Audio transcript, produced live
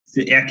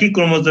একই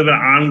ক্রোমোজোমের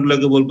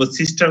আর্মগুলোকে বলবো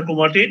সিস্টার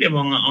ক্রোমাটিড,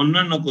 এবং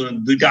অন্যান্য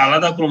দুইটা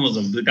আলাদা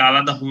ক্রোমোজোম, দুইটা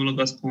আলাদা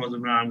হোমোলোগাস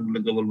ক্রোমোজোমের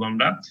আর্মগুলোকে বলবো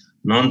আমরা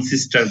নন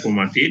সিস্টার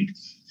ক্রোমাটিড।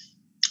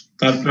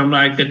 তারপর আমরা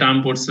আরেকটা টার্ম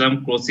পড়ছিলাম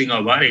ক্রসিং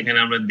ওভার। এখানে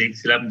আমরা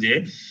দেখছিলাম যে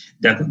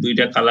দেখো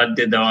দুইটা কালার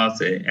দিয়ে দেওয়া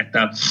আছে,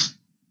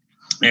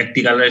 একটি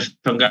কালারের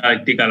সঙ্গে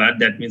আরেকটি কালার,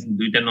 দ্যাট মিন্স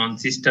দুইটা নন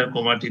সিস্টার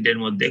ক্রোমাটিডের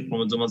মধ্যে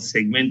ক্রোমোজোমাল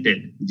সেগমেন্টের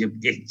যে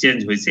এক্সচেঞ্জ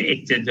হয়েছে,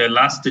 এক্সচেঞ্জ হয়ে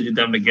লাস্টে যদি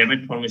আমরা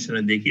গ্যামেট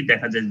ফর্মেশনে দেখি,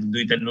 দেখা যায়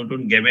দুইটা নতুন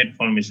গ্যামেট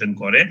ফর্মেশন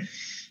করে,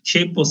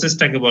 সেই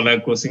প্রসেসটাকে বলা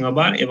হয় ক্রসিং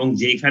ওভার। এবং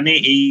যেখানে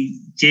এই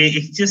যে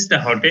এক্সচেঞ্জটা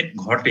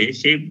ঘটে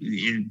সেই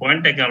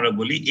পয়েন্টটাকে আমরা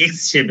বলি এক্স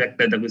শেপ,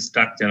 একটা দেখো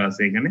স্ট্রাকচার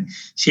আছে এখানে,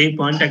 সেই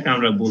পয়েন্টটাকে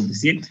আমরা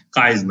বলতেছি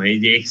কাইজমা। এই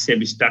যে এক্স শেপ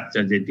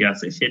স্ট্রাকচার যেটি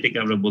আছে সেটাকে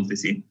আমরা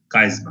বলতেছি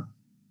কাইজমা।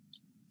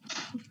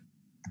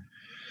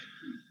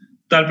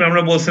 তারপর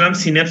আমরা বলছিলাম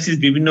সিনাপসিস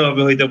বিভিন্ন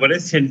ভাবে হইতে পারে,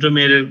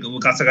 সেন্ট্রোমিয়ারের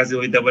কাছাকাছি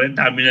হইতে পারে,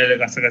 টার্মিনালের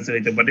কাছাকাছি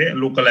হইতে পারে,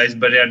 লোকালাইজড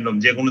বা র্যান্ডম,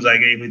 যে কোনো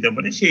জায়গায় হইতে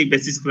পারে। সেই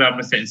বেসিস করে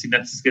আমরা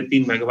সিনাপসিসকে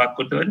তিন ভাগে ভাগ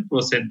করতে পারি,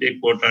 প্রোসেন্ট্রিক,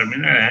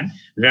 কোটার্মিনাল এন্ড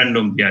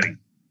র্যান্ডম পেয়ারিং।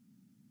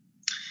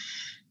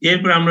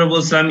 এরপর আমরা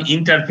বলছিলাম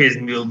ইন্টারফেস।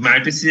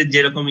 মাইটোসিসের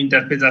যেরকম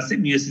ইন্টারফেস আছে,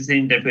 মিওসিসের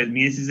ইন্টারফেস,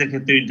 মিওসিসের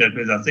ক্ষেত্রে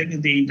ইন্টারফেস আছে,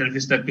 কিন্তু এই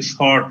ইন্টারফেসটা একটু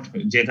শর্ট।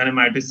 যেখানে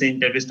মাইটোসিসের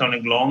ইন্টারফেসটা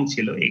অনেক লং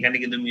ছিল, এখানে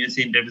কিন্তু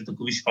মিওসিসের ইন্টারফেসটা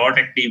খুবই শর্ট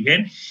একটা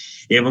ইভেন্ট।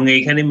 এবং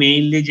এইখানে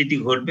মেইনলি যেটি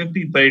ঘটবে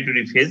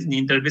প্রিপারেটরি ফেজ।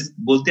 ইন্টারফেস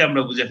বলতে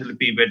আমরা বুঝি আসলে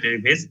প্রিপারেটরি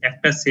ফেজ,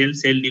 একটা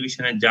সেল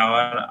ডিভিশনে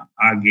যাওয়ার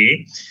আগে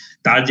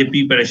তার যে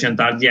প্রিপারেশন,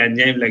 তার যে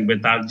এনজাইম লাগবে,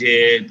 তার যে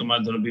তোমার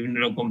ধরো বিভিন্ন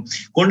রকম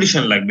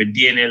কন্ডিশন লাগবে,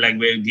 ডিএনএ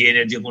লাগবে,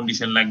 ডিএনএ যে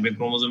কন্ডিশন লাগবে,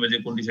 ক্রোমোজোমের যে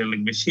কন্ডিশন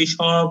লাগবে, সেই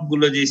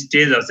সবগুলো যে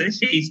স্টেজ আছে,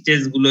 সেই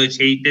স্টেজগুলো,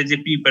 সেইটা যে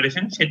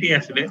প্রিপারেশন, সেটি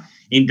আসলে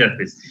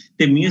ইন্টারফেস।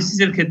 তো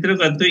মিওসিসের ক্ষেত্রেও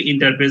কিন্তু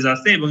ইন্টারফেস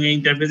আছে, এবং এই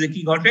ইন্টারফেসে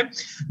কি ঘটে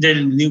যে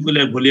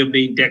নিউক্লিয়ার ভলিউমটা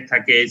ইনট্যাক্ট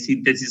থাকে,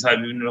 সিনথেসিস হয়,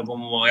 বিভিন্ন রকম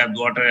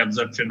ওয়াটার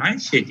অ্যাবজর্পশন হয়,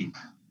 সেটি।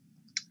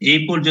 এই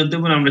পর্যন্ত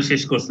আমরা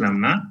শেষ করছিলাম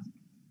না?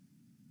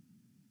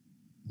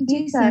 জি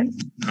স্যার।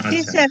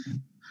 জি স্যার।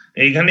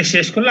 এইখানে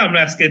শেষ করলে আমরা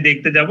আজকে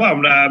দেখতে যাব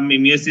আমরা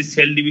মিওসিস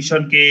সেল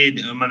ডিভিশনকে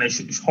মানে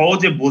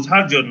সহজে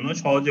বোঝার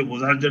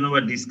জন্য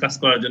বা ডিসকাস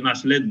করার জন্য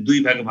আসলে দুই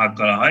ভাগে ভাগ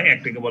করা হয়।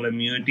 একটাকে বলা হয়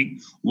মিওটিক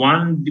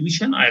 1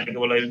 ডিভিশন, আর একটাকে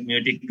বলা হয়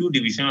মিওটিক 2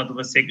 ডিভিশন,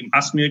 অথবা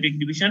ফার্স্ট মিওটিক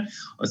ডিভিশন,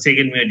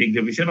 সেকেন্ড মিওটিক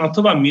ডিভিশন,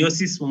 অথবা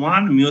মিওসিস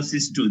 1,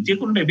 মিওসিস 2, যে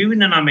কোনটা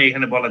বিভিন্ন নামে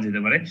এখানে বলা যেতে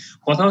পারে।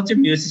 কথা হচ্ছে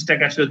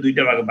মিওসিসটাকে আসলে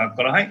দুইটা ভাগে ভাগ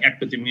করা হয়,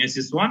 একটা হচ্ছে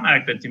মিওসিস 1 আর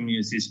একটা হচ্ছে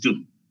মিওসিস 2।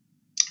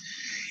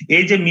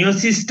 এই যে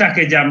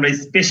মিওসিসটাকে যে আমরা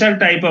special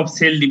type of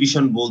cell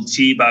division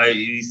বলছি, বা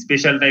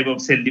special type of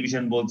cell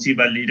division বলছি,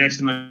 বা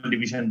রিডাকশনাল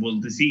ডিভিশন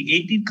বলতেছি,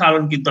 এইটির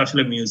কারণ কিন্তু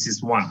আসলে মিওসিস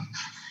 1।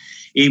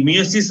 এই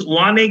মিওসিস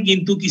 1 এ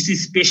কিন্তু কিছু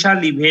স্পেশাল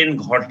ইভেন্ট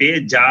ঘটে,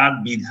 যা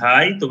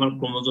বিধায় তোমার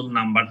ক্রোমোজোম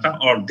নাম্বারটা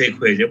অর্ধেক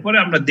হয়ে যায়। পরে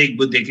আমরা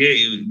দেখবো, দেখে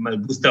মানে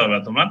বুঝতে পারবা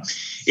তোমরা।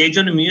 এই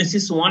জন্য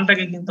মিওসিস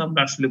 1টাকে কিন্তু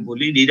আমরা আসলে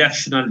বলি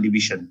রিডাকশনাল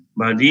ডিভিশন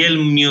বা রিয়েল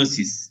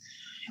মিওসিস।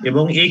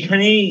 এবং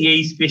এইখানেই এই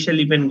স্পেশাল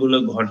ইভেন্ট গুলো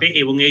ঘটে,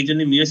 এবং এই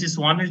জন্য মিওসিস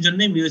 1 এর জন্য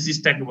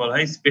মিওসিসটাকে বলা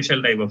হয় special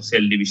type of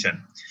cell division.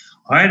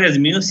 whereas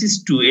meiosis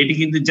 2 এটি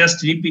কিন্তু just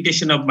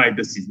repetition of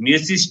mitosis.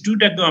 Meiosis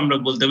 2টাকেও আমরা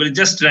বলতে পারি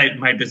জাস্ট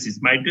মাইটোসিস।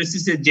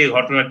 মাইটোসিসের যে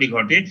ঘটনাটি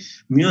ঘটে,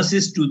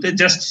 মিওসিস 2 তে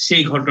জাস্ট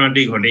সেই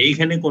ঘটনাটি ঘটে,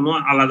 এখানে কোনো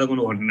আলাদা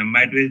কোনো ঘটনা।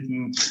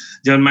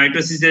 যেমন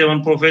মাইটোসিসে যেমন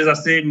প্রোফেজ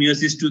আছে,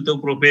 মিওসিস 2 তেও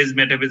prophase,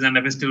 metaphase,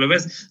 anaphase,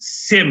 telophase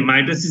same.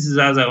 মাইটোসিসে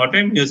যা যা ঘটে,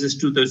 মিওসিস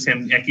 2 তেও সেম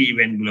একই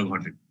ইভেন্ট গুলো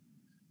ঘটে।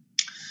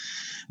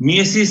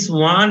 Meiosis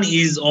 1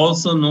 is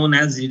also known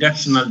as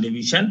reductional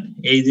division.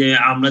 এই যে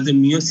আমরা যে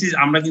মিওসিস,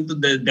 আমরা কিন্তু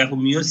দেখো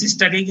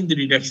মিওসিসটাকে কিন্তু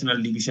রিডাকশনাল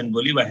ডিভিশন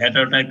বলি বা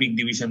হেটারোটাইপিক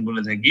ডিভিশন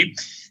বলে থাকি,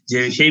 যে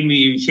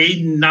সেই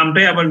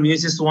নামটাই আবার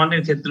মিওসিস 1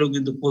 এর ক্ষেত্রেও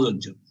কিন্তু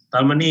প্রযোজ্য।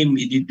 তার মানে এই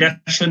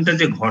রিডাকশনটা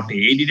যে ঘটে,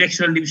 এই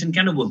রিডাকশনাল ডিভিশন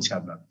কেন বলছি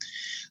আমরা?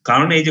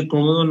 কারণ এই যে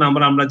ক্রোমোজোম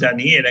নাম্বার আমরা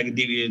জানি, এর আগে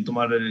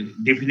তোমার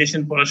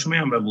ডেফিনেশন পড়ার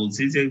সময় আমরা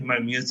বলছি যে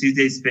মিওসিস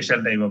যে special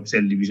type of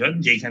cell division,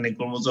 যেখানে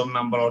ক্রোমোজোম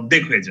নাম্বার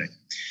অর্ধেক হয়ে যায়।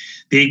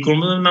 এই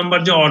ক্রোমোজোম নাম্বার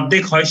যে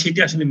অর্ধেক হয়, সেটি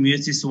আসলে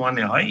মিওসিস 1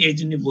 এ হয়। এই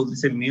জন্য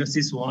বলতেছে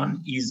meiosis 1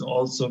 is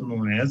also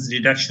known as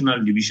reductional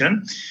division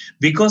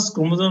because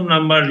chromosome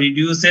number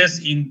reduces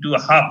into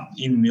half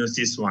in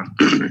meiosis 1.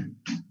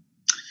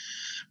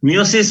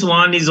 Meiosis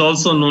 1 is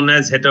also known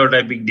as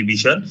heterotypic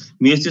division.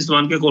 Meiosis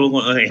 1 K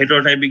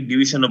heterotypic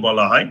division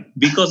বলা হয়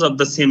because of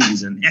the same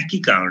reason,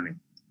 একই কারণে।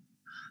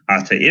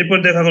 আচ্ছা, এরপর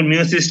দেখা গেল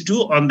meiosis 2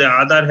 on the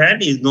other hand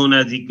is known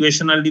as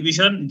equational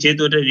division.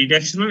 যেহেতু এটা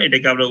রিডাকশনাল,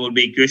 এটাকে আমরা বলবো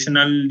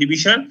equational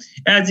division,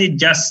 as it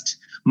just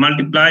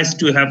multiplies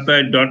to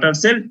haploid daughter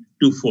cell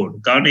to 4.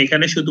 কারণ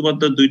এখানে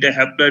শুধুমাত্র দুইটা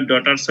হ্যাপ্লয়েড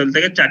ডটার সেল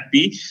থেকে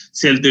 4টি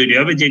সেল তৈরি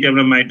হবে, যেটা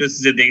আমরা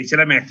মাইটোসিসে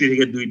দেখেছিলাম 1টি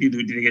থেকে 2টি,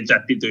 2টি থেকে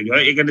 4টি তৈরি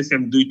হয়। এখানে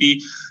সেম 2টি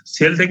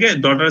সেল থেকে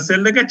ডটার সেল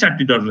থেকে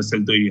 4টি ডটার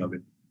সেল তৈরি হবে।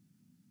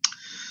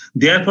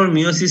 Therefore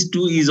meiosis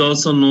 2 is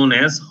also known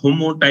as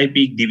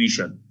homotypic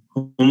division.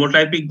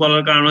 হোমোটাইপিক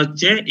বলার কারণ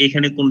হচ্ছে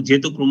এখানে কোন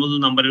যেহেতু ক্রোমোজোম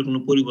নাম্বারের কোনো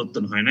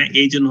পরিবর্তন হয় না,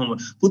 এই জন্য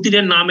প্রতিটা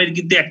নামের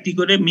কিন্তু একটি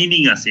করে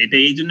মিনিং আছে। এটা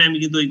এই জন্য আমি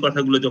কিন্তু ওই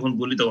কথাগুলো যখন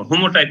বলি তখন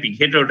হোমোটাইপিক,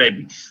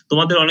 হেটারোটাইপিক,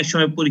 তোমাদের অনেক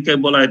সময় পরীক্ষায়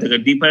বলা হয়ে থাকে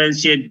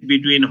differentiate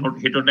between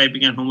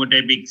হেটারোটাইপিক and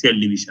হোমোটাইপিক cell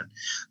division.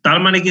 তার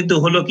মানে কিন্তু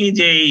হলো কি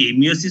যে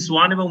মিওসিস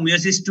 1 এবং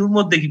মিওসিস 2 এর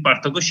মধ্যে কি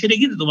পার্থক্য, সেটা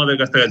কিন্তু তোমাদের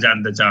কাছ থেকে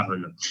জানতে চাওয়া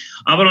হলো।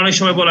 আবার অনেক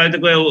সময় বলা হয়ে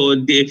থাকে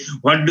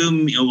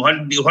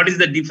what is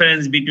the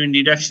difference between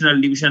ডিডাকশনাল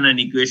division and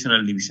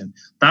equational division.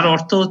 তার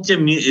অর্থ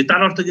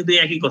কিন্তু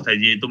একই কথাই,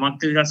 যে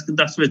তোমাকে কাছে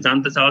কিন্তু আসলে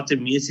জানতে চাওয়া হচ্ছে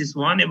মিওসিস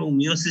 1 এবং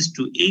মিওসিস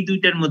 2 এই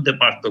দুইটার মধ্যে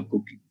পার্থক্য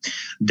কি।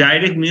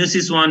 ডাইরেক্ট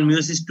মিওসিস 1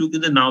 মিওসিস 2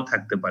 কিন্তু নাও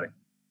থাকতে পারে।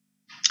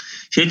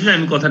 সেই জন্য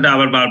আমি কথাটা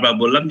আবার বারবার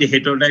বললাম যে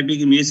হেটারোটাইপিক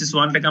মিওসিস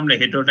 1টাকে আমরা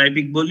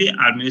হেটারোটাইপিক বলি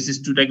আর মিওসিস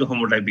 2টাকে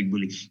হোমোটাইপিক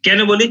বলি। কেন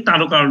বলি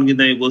তারও কারণ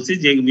কিন্তু আমি বলছি,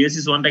 যে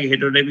মিওসিস 1টাকে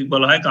হেটারোটাইপিক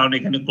বলা হয় কারণ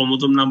এখানে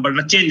ক্রোমোজোম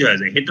নাম্বারটা চেঞ্জ হয়ে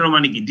যায়। হেটারো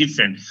মানে কি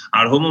ডিফারেন্ট,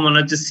 আর হোমো মানে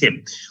হচ্ছে সেম।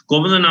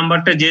 ক্রোমোজোম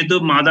নাম্বারটা যেহেতু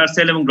মাদার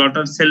সেল এবং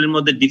ডটার সেলের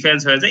মধ্যে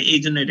ডিফারেন্স হয়ে যায়, এই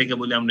জন্য এটাকে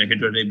বলি আমরা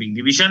হেটারোটাইপিক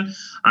ডিভিশন।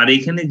 আর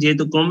এখানে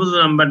যেহেতু ক্রোমোজোম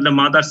নাম্বারটা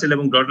মাদার সেল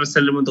এবং ডটার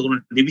সেলের মধ্যে কোনো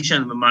ডিভিশন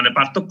মানে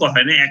পার্থক্য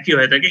হয় না, একই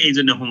হয়ে থাকে, এই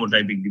জন্য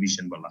হোমোটাইপিক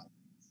ডিভিশন বলা হয়।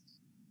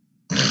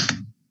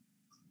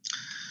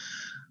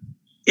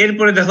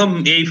 এরপরে দেখো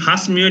এই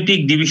ফার্স্ট মিওটিক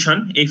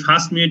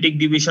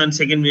ডিভিশন,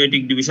 সেকেন্ড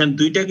মিওটিক ডিভিশন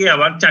দুইটাকে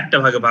আবার চারটা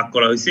ভাগে ভাগ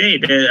করা হয়েছে।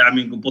 এটা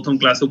আমি প্রথম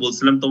ক্লাসে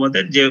বলছিলাম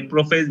তোমাদের যে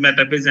প্রোফেজ,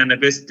 মেটাফেজ,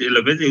 অ্যানাফেজ,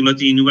 টেলোফেজ এগুলো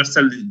হচ্ছে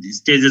universal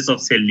stages of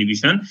cell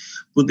division.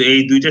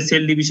 এই দুইটা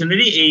সেল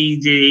ডিভিশনেরই এই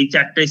যে এই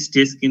চারটা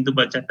স্টেজ কিন্তু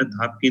বা চারটা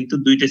ধাপ কিন্তু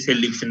দুইটা সেল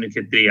ডিভিশনের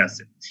ক্ষেত্রেই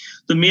আছে।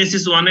 তো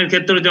মিওসিস 1 এর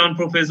ক্ষেত্রে যেমন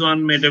prophase 1,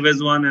 metaphase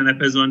 1,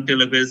 anaphase 1,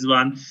 telophase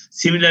 1,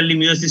 similarly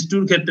meiosis 2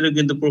 এর ক্ষেত্রে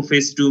কিন্তু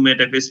প্রোফেজ 2,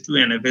 মেটাফেজ 2,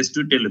 অ্যানাফেজ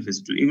 2, টেলোফেজ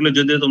 2 এগুলো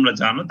যদিও তোমরা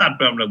জানো,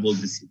 তারপর আমরা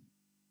বলতেছি।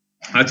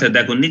 আচ্ছা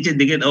দেখো নিচের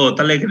দিকে,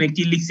 তাহলে এখানে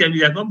কি লিখছি আমি,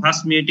 দেখো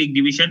first মিওটিক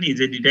division is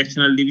a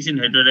ডিডাকশনাল division,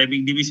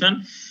 হেটারোটাইপিক division,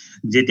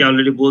 যেটা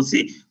অলরেডি বলছি।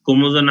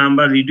 Chromosome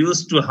number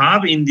reduced to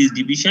half in this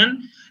division,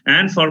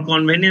 and for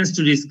convenience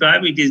to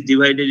describe it is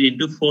divided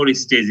into 4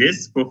 stages: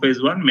 prophase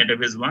 1,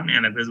 metaphase 1,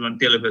 anaphase 1,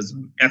 telophase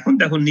 1. এখন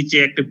দেখো নিচে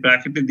একটা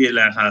ব্র্যাকেটে দিয়ে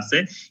লেখা আছে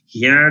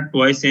here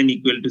twice n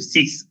equal to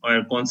 6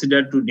 are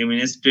considered to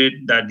demonstrate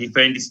the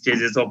defined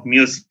stages of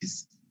meiosis.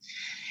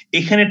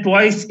 এখানে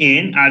twice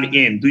N আর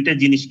N দুইটা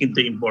জিনিস কিন্তু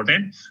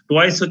ইম্পর্টেন্ট।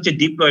 টুয়াইস হচ্ছে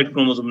ডিপ্লয়েড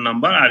ক্রোমোজোম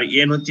নাম্বার আর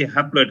এন হচ্ছে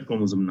হ্যাপ্লয়েড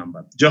ক্রোমোজোম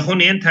নাম্বার। যখন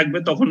এন থাকবে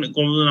তখন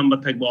ক্রোমোজোম নাম্বার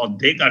থাকবে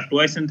অর্ধেক, আর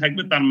টুয়াইস এন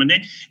থাকবে তার মানে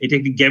এটা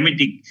একটি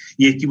গ্যামেটিক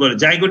কি বলে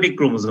জাইগোটিক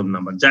ক্রোমোজোম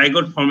নাম্বার।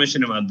 জাইগোট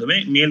ফর্মেশনের মাধ্যমে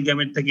মেল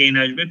গ্যামেট থেকে এন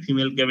আসবে,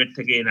 ফিমেল গ্যামেট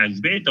থেকে এন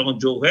আসবে, তখন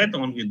যোগ হয়ে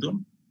তখন কিন্তু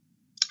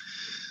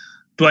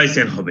টুয়াইস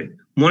এন হবে।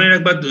 মনে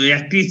রাখবা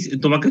একটি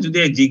তোমাকে যদি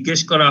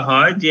জিজ্ঞেস করা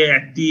হয় যে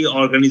একটি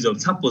অর্গানিজম,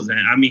 সাপোজ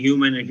আমি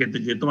হিউম্যানের ক্ষেত্রে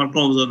যে তোমার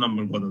ক্রোমোজোম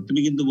নাম্বার কত, তুমি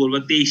কিন্তু বলবা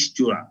 23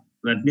 জোড়া,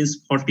 দ্যাট মিন্স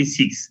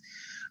 46।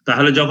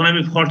 তাহলে যখন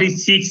আমি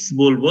 46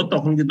 বলবো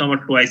তখন কিন্তু আমার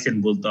টুয়াইস এন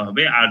বলতে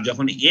হবে, আর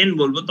যখন এন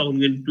বলবো তখন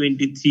কিন্তু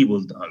 23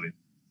 বলতে হবে।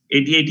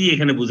 এটি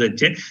এখানে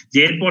বোঝাচ্ছে যে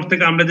এরপর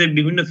থেকে আমরা যে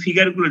বিভিন্ন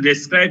ফিগারগুলো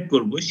ডেসক্রাইব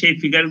করব, সেই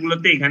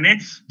ফিগারগুলোতে এখানে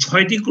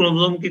 6টি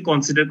ক্রোমোজোমকে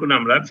কনসিডার করে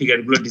আমরা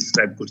ফিগারগুলো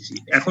ডেসক্রাইব করছি।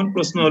 এখন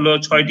প্রশ্ন হলো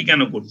 6টি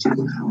কেন করছি?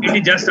 এটি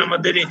জাস্ট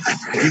আমাদের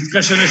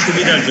ডিসকাশনের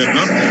সুবিধার জন্য।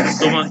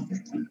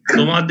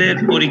 তোমাদের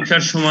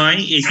পরীক্ষার সময়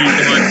এটি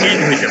তোমার চেঞ্জ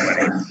হতে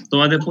পারে।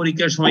 তোমাদের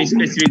পরীক্ষার সময়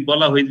স্পেসিফিক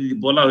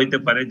বলা হইতে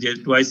পারে যে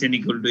twice n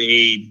equal to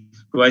 8,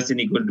 twice n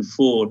equal to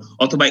 4,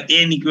 অথবা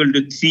n equal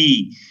to 3,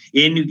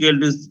 n equal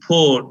to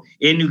 4,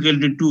 n equal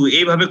to 2,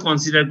 এইভাবে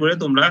কনসিডার করে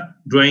তোমরা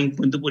ড্রয়িং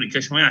কিন্তু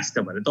পরীক্ষার সময় আসতে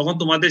পারে। তখন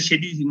তোমাদের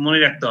সেটি মনে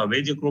রাখতে হবে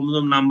যে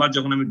ক্রোমোজোম নাম্বার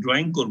যখন আমি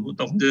ড্রয়িং করব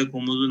তখন যদি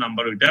ক্রোমোজোম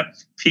নাম্বার ওইটা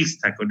ফিক্স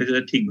থাকে, ওটা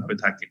যদি ঠিকভাবে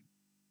থাকে।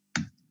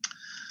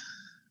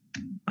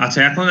 আচ্ছা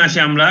এখন আসি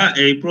আমরা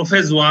এই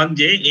প্রোফেজ 1,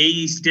 যে এই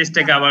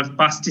স্টেজটাকে আবার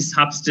 5টি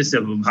সাবস্টেজে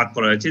ভাগ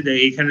করা হয়েছে। যে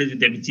এখানে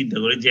যদি আমি চিন্তা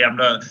করি যে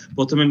আমরা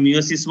প্রথমে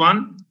মিওসিস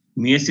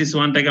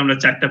 1টাকে আমরা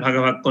 4টা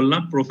ভাগে ভাগ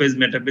করলাম: প্রোফেজ,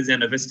 মেটাফেজ,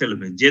 অ্যানাফেজ,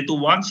 টেলোফেজ। যেহেতু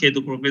 1 সেহেতু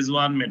prophase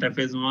 1,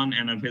 metaphase 1,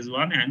 anaphase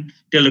 1 and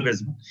telophase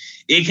 1।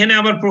 এখানে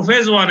আবার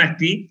প্রোফেজ 1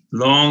 একটি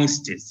লং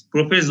স্টেজ।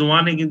 প্রোফেজ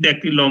 1 এ কিন্তু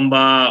একটি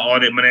লম্বা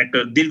মানে একটা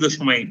দীর্ঘ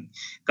সময়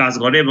কাজ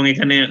ঘটে, এবং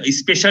এখানে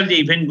স্পেশাল যে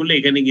ইভেন্ট গুলো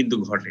এখানে কিন্তু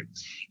ঘটে।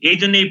 এই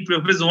জন্য এই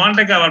প্রোফেজ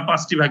 1টাকে আবার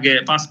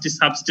 5টি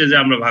সাবস্টেজে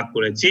আমরা ভাগ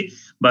করেছি,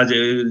 বা যে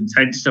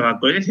সায়েন্টিস্টরা ভাগ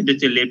করেছে, সেটা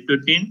হচ্ছে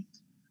লেপ্টোটিন,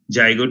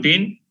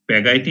 জাইগোটিন,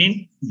 প্যাগাইটিন,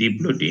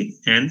 ডিপ্লোটিন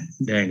এন্ড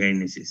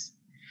ডায়াগাইনেসিস।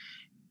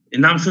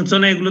 নাম শুনছো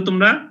না এগুলো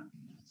তোমরা?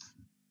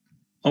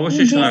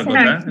 অবশ্যই শোনার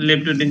কথা।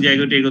 লেপ্টোটিন,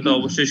 জাইগোটিন এগুলো তো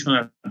অবশ্যই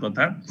শোনার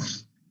কথা।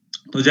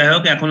 তো যাই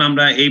হোক, এখন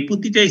আমরা এই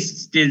প্রতিটা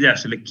স্টেজে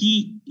আসলে কি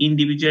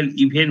ইন্ডিভিজুয়াল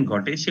ইভেন্ট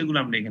ঘটে সেগুলো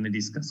আমরা এখানে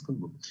ডিসকাস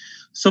করব।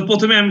 সো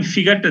প্রথমে আমি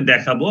ফিগারটা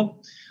দেখাবো,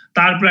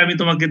 তারপরে আমি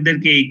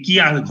তোমাদেরকে কি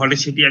ঘটে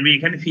সেটি আমি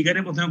এখানে ফিগারে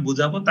প্রথমে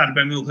বোঝাবো,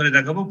 তারপরে আমি ওখানে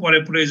দেখাবো। পরে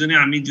প্রয়োজনে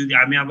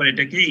আমি আবার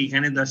এটাকে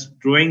এখানে জাস্ট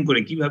ড্রয়িং করে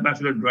কিভাবে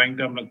আসলে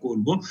ড্রয়িংটা আমরা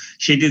করব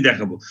সেটি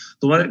দেখাবো।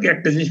 তোমাদেরকে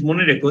একটা জিনিস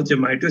মনে রেখো যে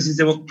মাইটোসিস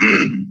এবং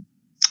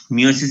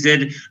মিওসিসের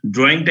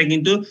ড্রয়িংটা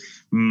কিন্তু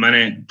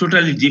মানে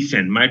টোটালি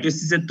ডিফারেন্ট।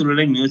 মাইটোসিসের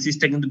তুলনায়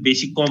মিওসিসটা কিন্তু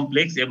বেশি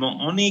কমপ্লেক্স এবং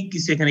অনেক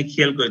কিছু এখানে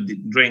খেয়াল করে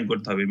ড্রয়িং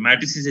করতে হবে।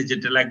 মাইটোসিসে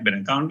যেটা লাগবে না,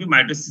 কারণ কি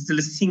মাইটোসিস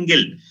হলে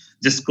single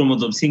just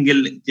chromosome, single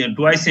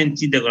twice N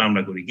চিন্তা করে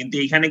আমরা করি, কিন্তু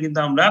এখানে কিন্তু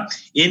আমরা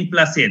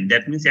n+n,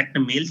 দ্যাট মিনস একটা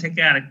মেল থেকে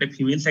আর একটা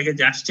ফিমেল থেকে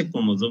যে আসছে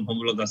ক্রোমোজোম,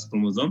 হোমোলোগাস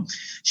ক্রোমোজোম,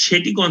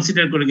 সেটি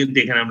কনসিডার করে কিন্তু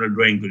এখানে আমরা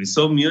ড্রয়িং করি।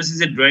 সো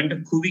মিওসিসের ড্রয়িংটা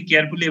খুবই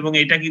কেয়ারফুলি, এবং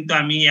এটা কিন্তু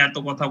আমি এত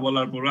কথা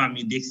বলার পরও আমি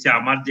দেখছি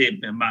আমার যে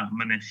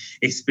মানে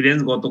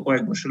এক্সপিরিয়েন্স, গত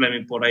কয়েক বছর আমি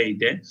পড়াই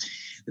এইটা,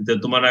 তো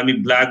তোমার আমি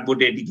ব্ল্যাক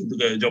বোর্ডে এটি কিন্তু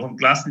যখন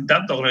ক্লাস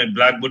নিতাম তখন আমি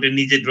ব্ল্যাক বোর্ডে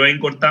নিজে ড্রয়িং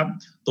করতাম,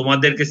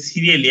 তোমাদেরকে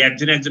সিরিয়ালি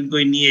একজন একজন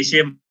করে নিয়ে এসে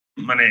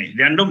মানে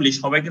র্যান্ডমলি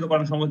সবাইকে তো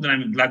করানো সম্ভব না,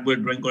 আমি ব্ল্যাক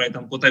বোর্ডে ড্রয়িং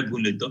করাইতাম কোথায়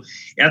ভুল হইতো।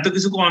 এত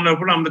কিছু করানোর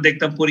পর আমরা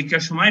দেখতাম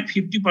পরীক্ষার সময়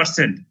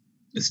 50%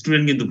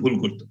 স্টুডেন্ট কিন্তু ভুল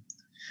করতো।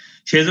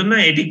 সেই জন্য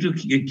এটি একটু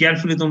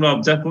কেয়ারফুলি তোমরা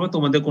অবজার্ভ করো,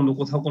 তোমাদের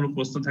কোথাও কোনো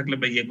প্রশ্ন থাকলে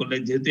বা ইয়ে করলে,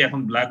 যেহেতু এখন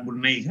ব্ল্যাক বোর্ড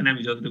নাই, এখানে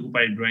আমি যতটুকু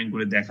পারি ড্রয়িং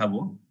করে দেখাবো,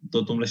 তো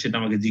তোমরা সেটা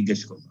আমাকে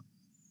জিজ্ঞেস করবে।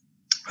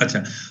 আচ্ছা,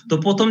 তো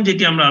প্রথম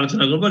যেটি আমরা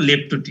আলোচনা করবো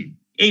লেপ্টোটিন।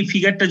 এই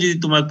ফিগারটা যদি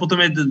তোমার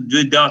প্রথমে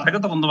যদি দেওয়া থাকে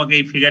তখন তোমাকে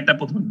এই ফিগারটা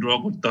প্রথমে ড্র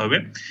করতে হবে।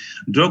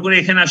 ড্র করে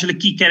এখানে আসলে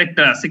কি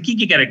ক্যারেক্টার আছে, কি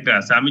কি ক্যারেক্টার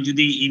আছে আমি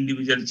যদি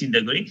ইন্ডিভিজুয়াল চিন্তা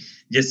করি,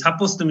 যে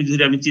সাপোজ তুমি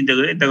যদি আমি চিন্তা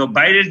করি, দেখো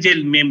বাইরের যে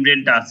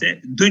মেমব্রেনটা আছে,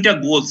 দুইটা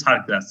গোল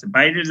সার্কেল আছে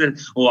বাইরের যে,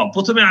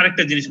 প্রথমে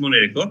আরেকটা জিনিস মনে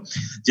রেখো,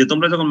 যে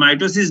তোমরা যখন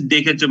মাইটোসিস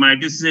দেখেছো,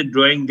 মাইটোসিসের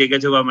ড্রয়িং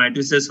দেখেছো বা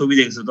মাইটোসিসের ছবি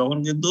দেখেছো, তখন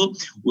কিন্তু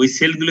ওই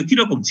সেলগুলো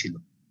কিরকম ছিল,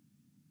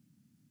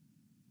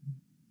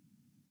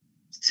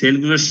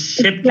 সেলগুলোর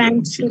শেপ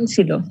কিরকম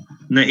ছিল?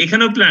 না,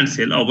 এখানেও প্ল্যান্ট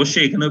সেল,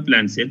 অবশ্যই এখানেও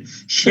প্ল্যান্ট সেল।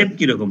 শেপ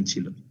কিরকম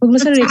ছিল?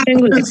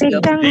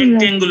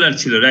 রেক্টেঙ্গুলার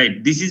ছিল, right.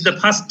 This is the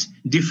first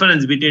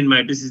difference between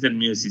mitosis and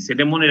meiosis.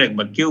 এটা মনে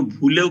রাখবা, কেউ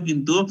ভুলেও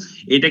কিন্তু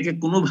এটাকে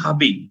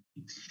কোনোভাবেই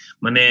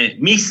মানে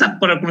মিক্স আপ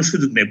করার কোনো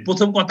সুযোগ নেই।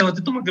 প্রথম কথা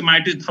হচ্ছে তোমাকে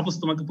সাপোজ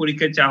তোমাকে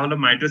পরীক্ষায় চা হলো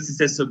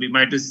মাইটোসিসের ছবি,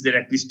 মাইটোসিসের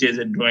একটি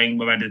স্টেজের ড্রয়িং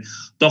বা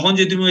তখন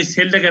যদি তুমি ওই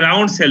সেলটাকে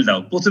রাউন্ড সেল দাও,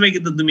 প্রথমে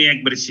কিন্তু তুমি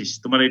একবারে শেষ,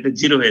 তোমার এটা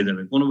জিরো হয়ে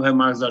যাবে, কোনোভাবে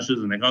মার্কস দেওয়ার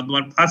সুযোগ নেই, কারণ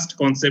তোমার ফার্স্ট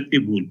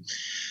কনসেপ্টই ভুল।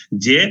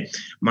 যে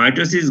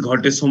মাইটোসিস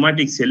ঘটে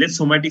সোমাটিক সেলে,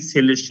 সোমাটিক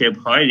সেলের শেপ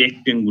হয়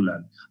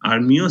রেক্টেঙ্গুলার, আর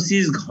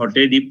মিওসিস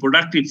ঘটে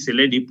রিপ্রোডাক্টিভ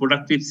সেলে,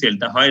 রিপ্রোডাক্টিভ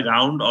সেলটা হয়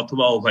রাউন্ড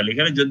অথবা ওভাল।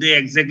 এখানে যদিও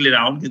এক্স্যাক্টলি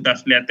রাউন্ড, কিন্তু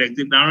আসলে এত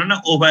এক্সাক্ট রাউন্ড না,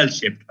 ওভাল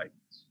শেপ হয়,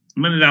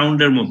 মানে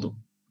রাউন্ডের মতো।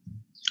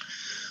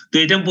 তো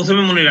এটা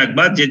প্রথমে মনে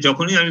রাখবা যে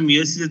যখনই আমি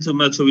মিওসিসের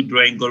ছবি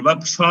ড্রয়িং করবা,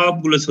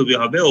 সবগুলো ছবি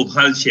হবে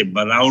ওভাল শেপ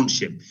বা রাউন্ড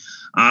শেপ,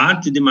 আর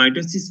যদি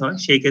মাইটোসিস হয়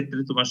সেই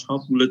ক্ষেত্রে তোমার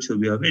সবগুলো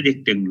ছবি হবে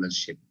রেক্টেঙ্গুলার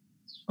শেপ।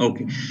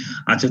 ওকে,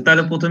 আচ্ছা,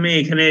 তাহলে প্রথমে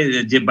এখানে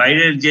যে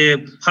বাইরের যে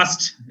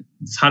ফার্স্ট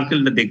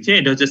সার্কেলটা দেখছে,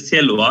 এটা হচ্ছে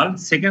সেল ওয়াল।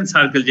 সেকেন্ড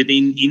সার্কেল যেটা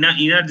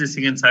ইনার যে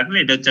সেকেন্ড সার্কেল,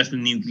 এটা হচ্ছে আসলে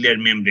নিউক্লিয়ার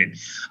মেমব্রেন।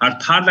 আর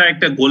থার্ড আর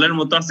একটা গোলের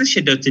মতো আছে,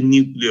 সেটা হচ্ছে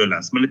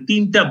নিউক্লিওলাস। মানে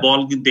তিনটা বল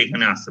কিন্তু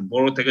এখানে আছে,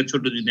 বড় থেকে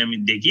ছোট যদি আমি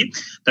দেখি,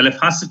 তাহলে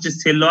ফার্স্ট হচ্ছে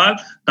সেল ওয়াল,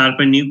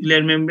 তারপর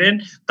নিউক্লিয়ার মেমব্রেন,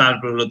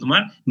 তারপর হলো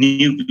তোমার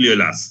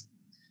নিউক্লিওলাস।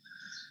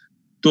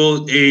 তো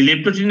এই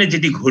লেপ্টোটিনে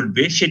যেটি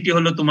ঘটবে সেটি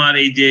হলো তোমার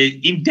এই যে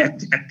ইনট্যাক্ট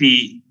একটি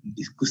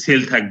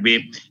সেল থাকবে,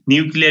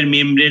 নিউক্লিয়ার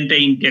মেমব্রেনটা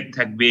ইনট্যাক্ট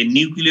থাকবে,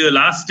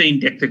 নিউক্লিওলাসটা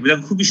ইনট্যাক্ট থাকবে।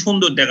 খুবই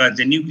সুন্দর দেখা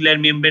যাচ্ছে,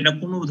 নিউক্লিয়ার মেমব্রেনটা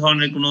কোনো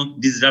ধরনের কোনো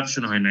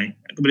ডিসরাপশন হয় নাই,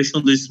 একেবারে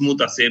সুন্দর স্মুথ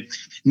আছে।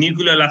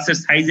 নিউক্লিওলাসের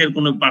সাইজের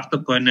কোনো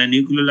পার্থক্য হয় না,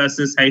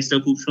 নিউক্লিওলাসের সাইজটা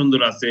খুব সুন্দর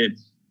আছে।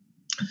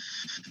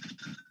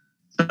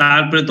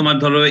 তারপরে তোমার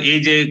ধরো এই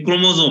যে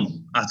ক্রোমোজোম,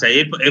 আচ্ছা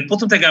এর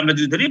প্রথম থেকে আমরা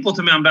যদি ধরি,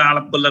 প্রথমে আমরা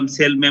আলাপ করলাম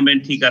সেল মেমব্রেন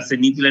ঠিক আছে,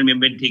 নিউক্লিয়ার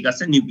মেমব্রেন ঠিক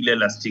আছে,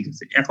 নিউক্লিয়ালাস ঠিক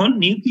আছে। এখন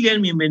নিউক্লিয়ার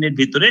মেমব্রেনের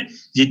ভিতরে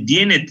যে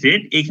ডিএনএ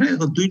থ্রেড, এখানে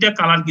দুইটা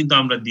কালার কিন্তু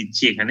আমরা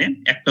দিচ্ছি এখানে,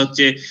 একটা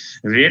হচ্ছে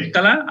রেড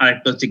কালার আর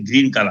একটা হচ্ছে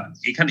গ্রিন কালার।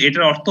 এখানে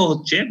এটার অর্থ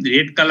হচ্ছে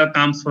red colour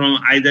comes from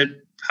either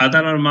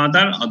father R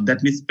mother, that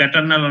means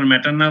paternal R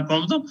maternal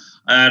chromosome,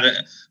 আর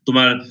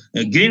তোমার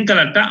গ্রিন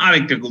কালারটা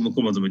আরেকটা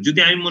ক্রোমোজোম। যদি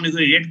আমি মনে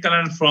করি red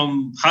colour from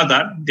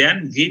father, then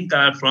green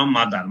colour from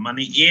mother,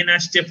 মানে এন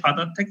আসছে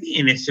ফাদার থেকে,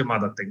 এন আসছে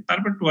মাদার থেকে,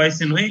 তারপর টুয়াইস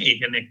এন হয়ে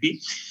এখানে একটি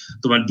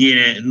তোমার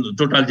ডিএনএ,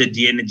 টোটাল যে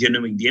ডিএনএ,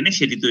 জেনোমিক ডিএনএ,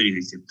 সেটি তৈরি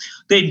হয়েছে।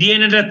 তো এই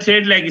ডিএনএটা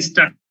থ্রেড লাইক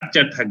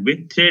স্ট্রাকচার থাকবে,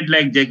 থ্রেড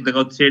লাইক, যে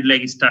দেখো থ্রেড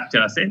লাইক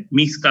স্ট্রাকচার আছে,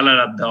 মিক্স কালার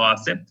দেওয়া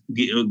আছে,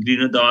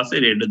 গ্রিনও দেওয়া আছে,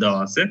 রেডও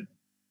দেওয়া আছে।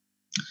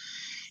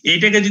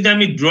 এইটাকে যদি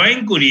আমি ড্রয়িং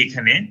করি,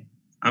 এখানে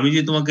আমি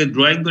যদি তোমাকে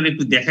ড্রয়িং করে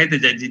একটু দেখাইতে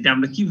চাই যেটা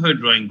আমরা কিভাবে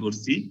ড্রয়িং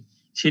করছি,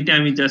 সেটা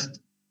আমি জাস্ট,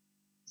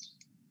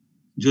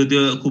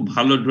 যদিও খুব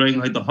ভালো ড্রয়িং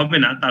হয়তো হবে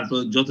না, তারপর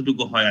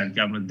যতটুকু হয় আর কি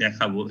আমরা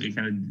দেখাবো।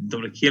 এখানে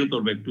তোমরা খেয়াল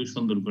করবে একটু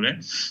সুন্দর করে,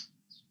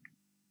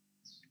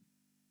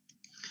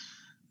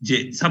 যে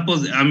সাপোজ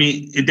আমি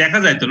দেখা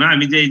যায় তো না,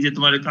 আমি যে এই যে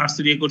তোমার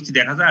কার্সর ইয়ে করছি,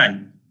 দেখা যায়?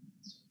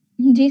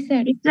 জি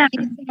স্যার।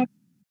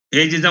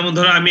 এই যে যেমন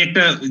ধরো আমি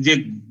একটা যে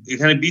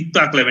এখানে বৃত্ত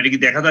আঁকলাম, এটা কি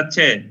দেখা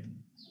যাচ্ছে?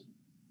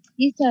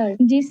 জি স্যার।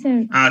 জি স্যার।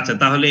 আচ্ছা,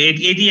 তাহলে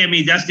এটি আমি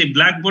জাস্ট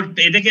ব্ল্যাকবোর্ড,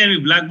 এটাকে আমি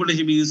ব্ল্যাকবোর্ড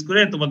হিসেবে ইউজ করে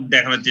তোমাদের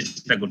দেখানোর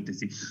চেষ্টা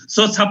করতেছি।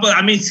 সো সাপোজ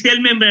আমি সেল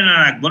মেমব্রেন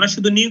রাখবো না,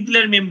 শুধু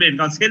নিউক্লিয়ার মেমব্রেন,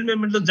 কারণ সেল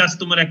মেমব্রেন তো জাস্ট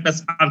তোমার একটা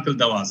সার্কেল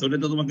দেওয়া আছে, ওটা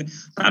তো তোমাকে,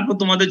 তারপর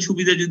তোমাদের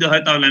সুবিধা যদি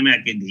হয় তাহলে আমি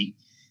একে দিই।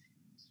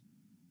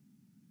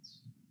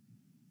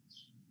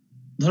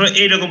 ধরো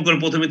এইরকম করে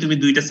প্রথমে তুমি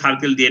দুইটা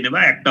সার্কেল দিয়ে নেবা,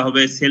 একটা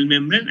হবে সেল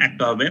মেমব্রেন,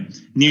 একটা হবে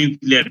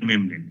নিউক্লিয়ার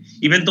মেমব্রেন।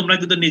 ইভেন তোমরা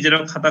কিন্তু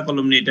নিজেরাও খাতা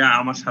কলম নিয়ে এটা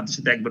আমার সাথে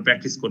সাথে একবার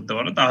প্র্যাকটিস করতে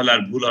পারো, তাহলে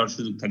আর ভুল হওয়ার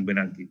সুযোগ থাকবে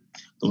না আর কি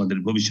তোমাদের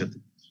ভবিষ্যতে।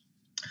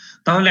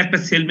 তাহলে একটা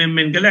সেল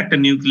মেমব্রেন গেল, একটা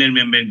নিউক্লিয়ার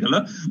মেমব্রেন গেল,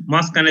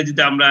 মাঝখানে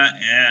যদি আমরা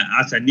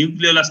আচ্ছা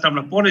নিউক্লিওলাসটা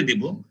আমরা পরে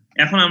দেব,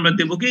 এখন আমরা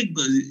দেব কি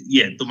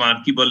তোমার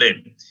কি বলে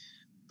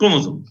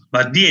ক্রোমোজোম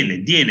বা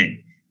ডিএনএ।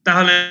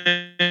 তাহলে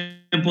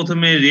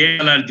প্রথমে রেড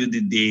কালার যদি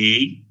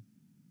দেই,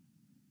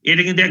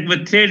 এটা কিন্তু একবার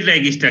থ্রেড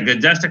লাইক স্ট্রাকচার,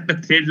 জাস্ট একটা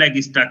থ্রেড লাইক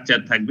স্ট্রাকচার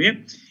থাকবে।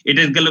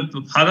 এটা গেল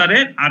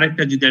ফাদারের,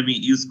 আরেকটা যদি আমি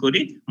ইউজ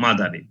করি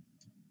মাদারে।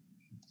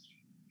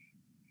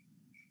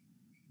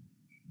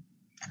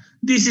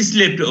 দিস ইজ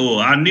লেফট ও,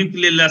 আর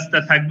নিউক্লিয়াসটা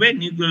থাকবে।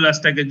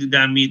 নিউক্লিয়াসটাকে যদি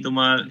আমি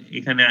তোমার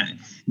এখানে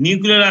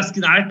নিউক্লিয়াস,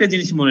 কিন্তু আরেকটা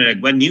জিনিস মনে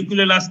রাখবা,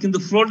 নিউক্লিয়াস কিন্তু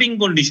ফ্লোটিং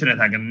কন্ডিশনে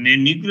থাকে।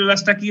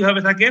 নিউক্লিয়াসটা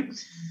কিভাবে থাকে,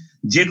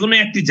 যে কোনো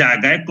একটি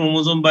জায়গায়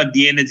ক্রোমোজোম বা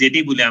ডিএনএ যেটি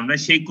বলি আমরা,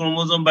 সেই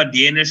ক্রোমোজোম বা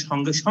ডিএনএ এর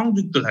সঙ্গে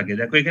সংযুক্ত থাকে।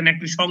 দেখো এখানে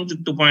একটি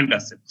সংযুক্ত পয়েন্ট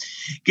আছে।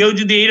 কেউ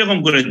যদি এইরকম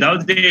করে দাও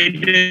যে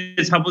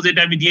সাপোজ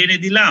এটা আমি ডিএনএ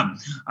দিলাম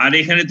আর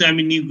এখানে তো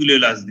আমি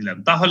নিউক্লিয়াস দিলাম,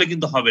 তাহলে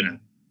কিন্তু হবে না,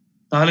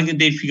 তাহলে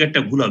কিন্তু এই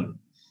ফিগারটা ভুল হবে।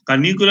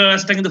 কারণ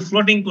নিউক্লিয়াসটা কিন্তু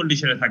ফ্লোটিং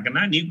কন্ডিশনে থাকে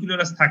না,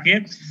 নিউক্লিয়াস থাকে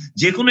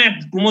যে কোনো এক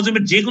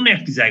ক্রোমোজোমের যে কোনো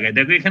একটি জায়গায়।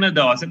 দেখো এখানে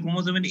দেওয়া আছে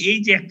ক্রোমোজোমের এই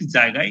যে একটি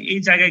জায়গায়, এই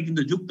জায়গায়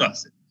কিন্তু যুক্ত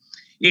আছে।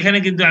 এখানে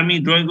কিন্তু আমি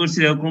ড্রয়িং করছি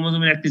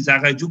ক্রোমোজোমের একটি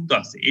জায়গায় যুক্ত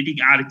আছে, এটি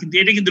আর কিন্তু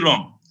এটা কিন্তু রং,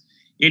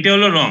 এটা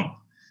হলো রং।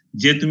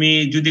 যে তুমি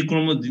যদি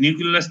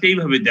নিউক্লিয়াসটা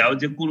এইভাবে দাও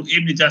যে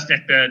এমনি জাস্ট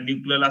একটা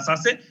নিউক্লিয়াস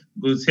আছে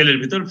সেলের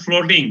ভিতর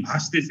ফ্লোটিং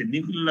ভাসতেছে,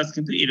 নিউক্লিয়াস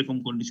কিন্তু এরকম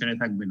কন্ডিশনে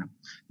থাকবে না,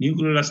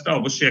 নিউক্লিয়াসটা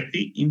অবশ্যই একটি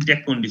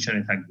ইনট্যাক্ট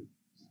কন্ডিশনে থাকবে।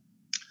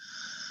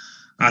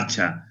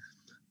 আচ্ছা,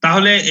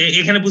 তাহলে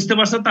এখানে বুঝতে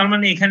পারছো, তার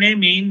মানে এখানে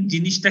মেইন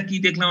জিনিসটা কি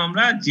দেখলাম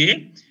আমরা, যে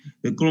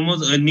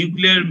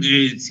নিউক্লিয়ার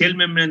সেল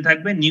মেমব্রেন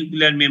থাকবে,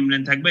 নিউক্লিয়ার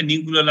মেমব্রেন থাকবে,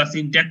 নিউক্লিয়াস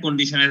ইনট্যাক্ট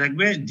কন্ডিশনে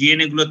থাকবে,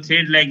 ডিএনএ গুলো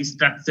থ্রেড লাইক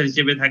স্ট্রাকচার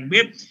হিসেবে থাকবে,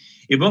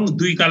 এবং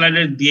দুই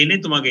কালারের ডিএনএ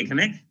তোমাকে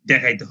এখানে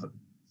দেখাইতে হবে।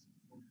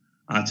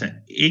 আচ্ছা,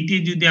 এইটি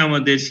যদি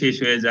আমাদের শেষ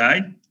হয়ে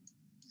যায়,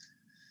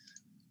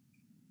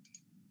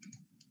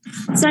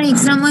 স্যার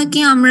এক্সামে কি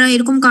আমরা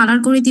এরকম কালার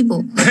করে দিব?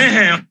 হ্যাঁ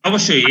হ্যাঁ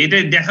অবশ্যই, এটা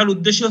দেখার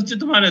উদ্দেশ্য হচ্ছে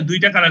তোমার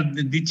দুইটা কালার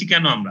দিচ্ছি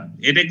কেন আমরা,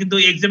 এটা কিন্তু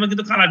এক্সামে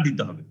কিন্তু কালার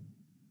দিতে হবে।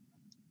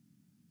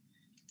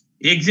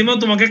 এক্সিমও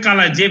তোমাকে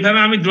কালার যেভাবে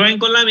আমি ড্রয়িং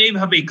করলাম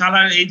এইভাবেই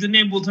কালার, এই জন্য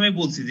আমি প্রথমে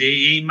বলছি যে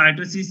এই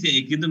মাইটোসিস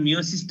কিন্তু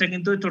মিওসিসটা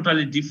কিন্তু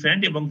টোটালি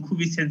ডিফারেন্ট এবং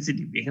খুবই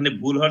সেন্সিটিভ, এখানে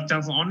ভুল হওয়ার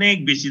চান্স অনেক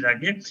বেশি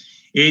থাকে।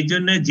 এই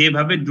জন্য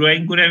যেভাবে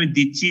ড্রয়িং করে আমি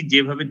দিচ্ছি,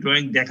 যেভাবে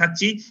ড্রয়িং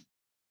দেখাচ্ছি,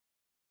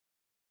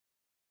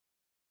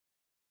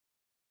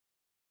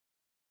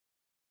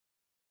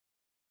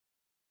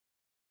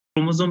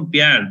 ক্রোমোজোম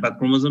পেয়ার বা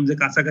ক্রোমোজোম যে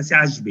কাছাকাছি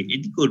আসবে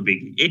এটি করবে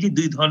কি, এটি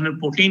দুই ধরনের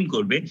প্রোটিন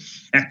করবে।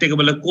 একটাকে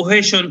বলে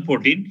cohesion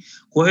protein.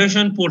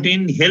 Cohesion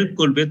protein help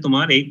করবে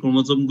তোমার এই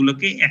ক্রোমোজোম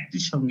গুলোকে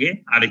একটির সঙ্গে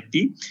আরেকটি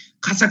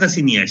কাছাকাছি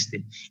নিয়ে আসতে,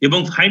 এবং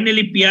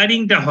ফাইনালি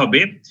পেয়ারিংটা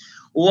হবে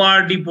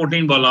ওআরডি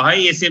প্রোটিন বলা হয়,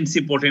 এসএমসি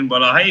প্রোটিন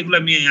বলা হয়। এগুলো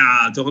আমি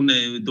যখন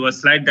তোমার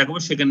স্লাইড দেখাবো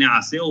সেখানে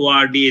আছে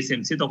ওআরডি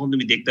এসএমসি, তখন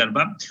তুমি দেখতে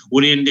পারবা।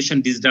 Orientation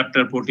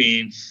ডিসরাপ্টর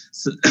protein,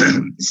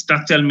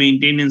 structural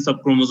maintenance of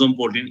chromosome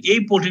protein, এই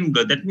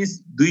প্রোটিনগুলো দ্যাট মিন্স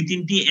দুই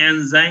তিনটি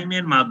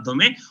এনজাইমের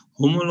মাধ্যমে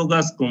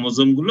হোমোলোগাস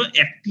ক্রোমোজোম গুলো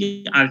একটি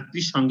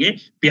আরেকটির সঙ্গে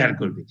পেয়ার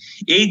করবে।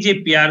 এই যে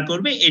পেয়ার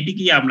করবে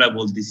এটিকেই আমরা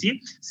বলতেছি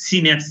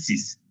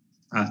সিন্যাপসিস।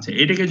 আচ্ছা,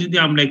 এটাকে যদি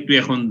আমরা একটু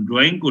এখন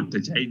ড্রয়িং করতে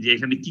চাই, যে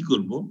এখানে কি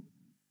করব,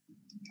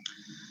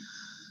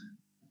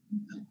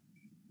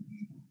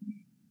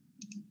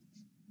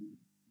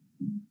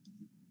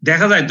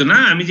 দেখা যায় তো না,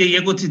 আমি যে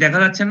ইয়ে করছি দেখা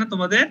যাচ্ছে না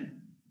তোমাদের,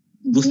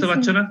 বুঝতে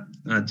পারছো না?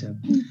 আচ্ছা,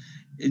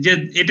 যে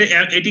এটা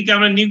এটিকে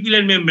আমরা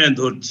নিউক্লিয়ার মেমব্রেন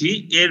ধরছি,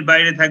 এর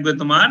বাইরে থাকবে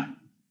তোমার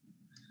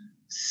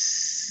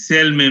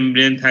সেল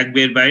মেমব্রেন থাকবে,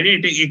 এর বাইরে।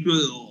 এটা একটু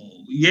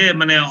ইয়ে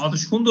মানে অত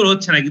সুন্দর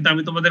হচ্ছে না, কিন্তু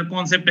আমি তোমাদের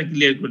কনসেপ্টটা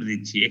ক্লিয়ার করে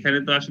দিচ্ছি। এখানে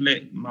তো আসলে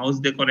মাউস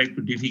দিয়ে করা একটু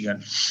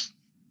ডিফিকাল্ট।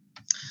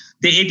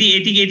 তো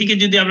এটিকে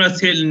যদি আমরা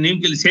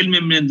সেল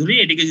মেমব্রেন ধরি,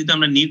 এটিকে যদি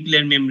আমরা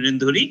নিউক্লিয়ার মেমব্রেন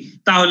ধরি,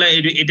 তাহলে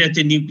এটা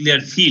হচ্ছে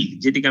নিউক্লিয়ার ফিল্ড,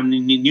 যেটাকে আমি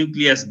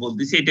নিউক্লিয়াস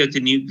বলতেছি, এটা হচ্ছে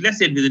নিউক্লিয়াস,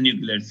 এর ভিতরে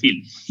নিউক্লিয়ার ফিল্ড,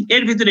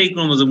 এর ভিতরে এই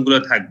ক্রোমোজোম গুলো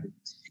থাকবে।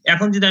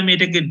 এখন যদি আমি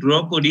এটাকে ড্র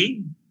করি,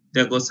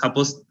 দেখো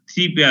সাপোজ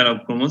 3 পেয়ার অফ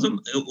ক্রোমোজোম,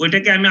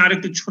 ওইটাকে আমি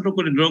আরেকটু ছোট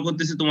করে ড্র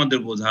করতেছি তোমাদের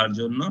বোঝার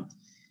জন্য।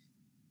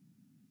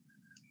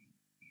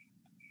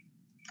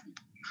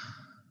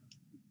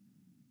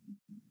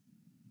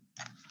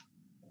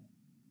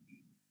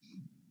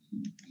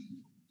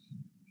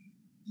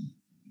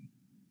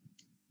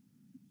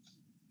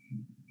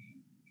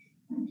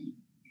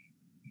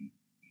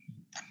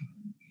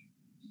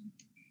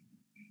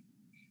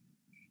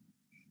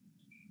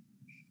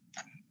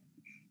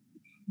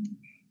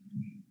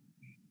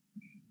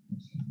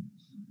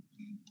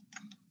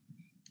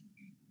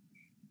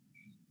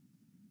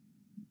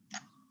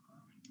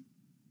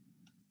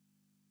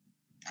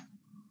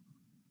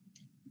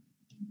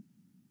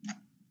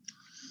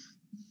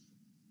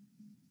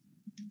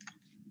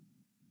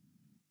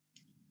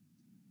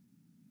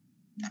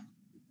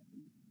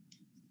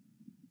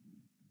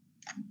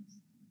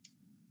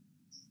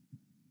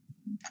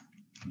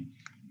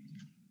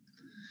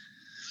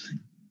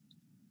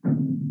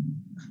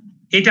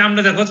 এটা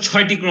আমরা দেখো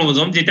 6টি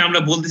ক্রোমোজোম, যেটা আমরা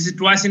বলতেছি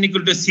টুয়াইস এন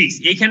ইকুয়াল টু 6।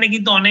 এখানে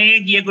কিন্তু অনেক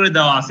ইয়ে করে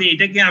দেওয়া আছে,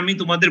 এটাকে আমি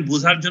তোমাদের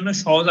বোঝার জন্য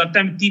সহজার্থে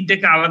আমি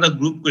 3টাকে আলাদা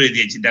গ্রুপ করে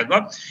দিয়েছি। দেখো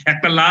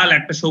একটা লাল,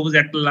 একটা সবুজ,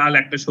 একটা লাল,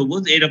 একটা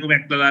সবুজ, এরকম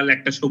একটা লাল,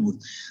 একটা সবুজ।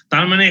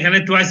 তার মানে এখানে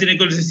টুয়াইস এন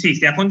ইকুয়াল টু 6।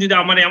 এখন যদি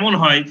আমার এমন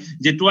হয়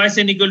যে টুয়াইস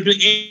এন ইকুয়াল টু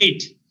 8,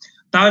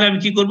 তাহলে আমি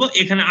কি করব,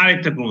 এখানে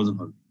আরেকটা ক্রোমোজোম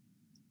হবে।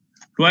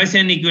 টুয়াইস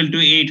এন ইকুয়াল টু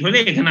 8 হলে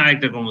এখানে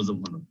আরেকটা ক্রোমোজোম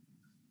হলো।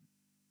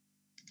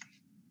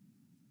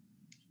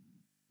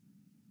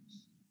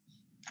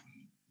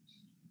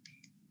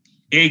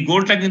 এই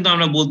গোলটা কিন্তু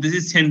আমরা বলতেছি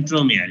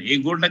সেন্ট্রোমিয়ার, এই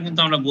গোলটা কিন্তু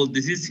আমরা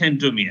বলতেছি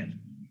সেন্ট্রোমিয়ার।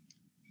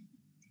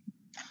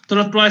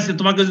 তোমরা টুয়াইস,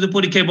 তোমাকে যদি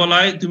পরীক্ষায় বলা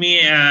হয় তুমি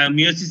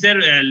মিয়োসিসের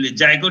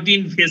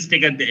জাইগোটিন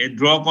ফেজটাকে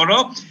ড্র করো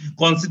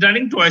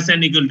considering twice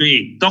N equal to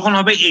 8, তখন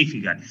হবে এই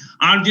ফিগার।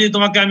 আর যদি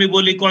তোমাকে আমি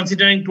বলি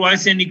considering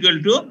twice N equal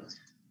to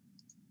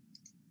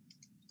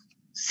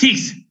 6,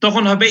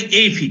 তখন হবে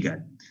এই ফিগার,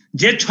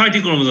 যে 6টি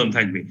ক্রোমোজোম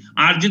থাকবে।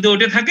 আর যদি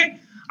ওটা থাকে,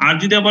 আর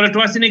যদি বলে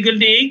টুয়াইস এন ইকুয়াল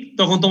টু 8,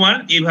 তখন তোমার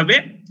এইভাবে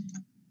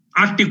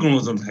 8টি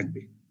ক্রোমোজোম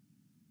থাকবে।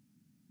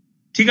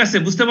 ঠিক আছে,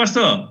 বুঝতে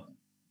পারছো?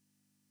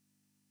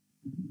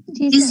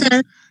 জি স্যার।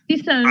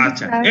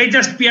 আচ্ছা, এই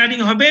জাস্ট পেয়ারিং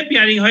হবে,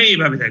 পেয়ারিং হয়ে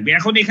এইভাবে থাকবে।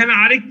 এখন এখানে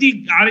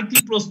আরেকটি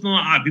প্রশ্ন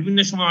বিভিন্ন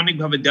সময় অনেক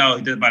ভাবে দেওয়া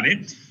হতে পারে,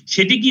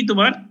 সেটি কি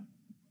তোমার,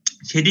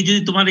 সেটি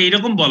যদি তোমার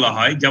এইরকম বলা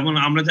হয়, যেমন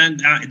আমরা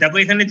দেখো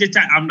এখানে যে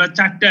আমরা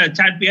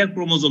 4 পেয়ার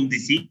ক্রোমোজোম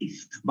দিছি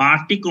বা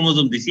 8টি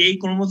ক্রোমোজোম দিছি, এই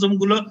ক্রোমোজোম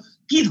গুলো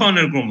কি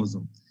ধরনের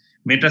ক্রোমোজোম?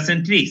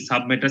 মেটাসেন্ট্রিক,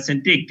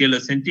 সাবমেটাসেন্ট্রিক,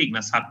 টেলোসেন্ট্রিক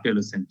না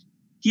সাবটেলোসেন্ট্রিক?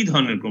 কি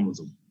ধরনের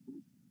ক্রোমোজোম?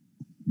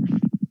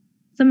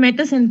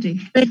 মেটাসেন্ট্রিক।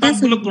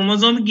 সবগুলো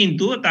ক্রোমোজোম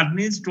কিন্তু, that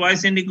means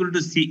twice N equal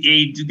to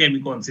 8 যদি আমি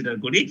কনসিডার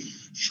করি,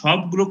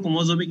 সবগুলো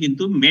ক্রোমোজোমই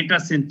কিন্তু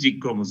মেটাসেন্ট্রিক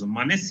ক্রোমোজোম,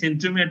 মানে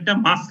সেন্ট্রোমিয়ারটা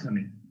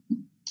মাঝখানে।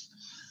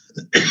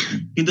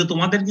 কিন্তু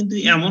তোমাদের কিন্তু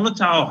এমনও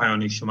চাওয়া হয়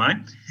অনেক সময়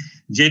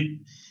যে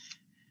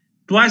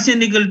twice N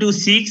equal to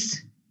 6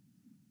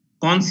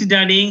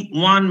 considering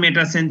 1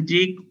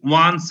 metacentric,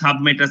 1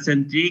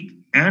 submetacentric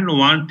and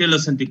 1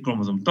 telocentric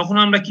chromosome, তখন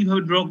আমরা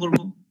কিভাবে ড্র করব?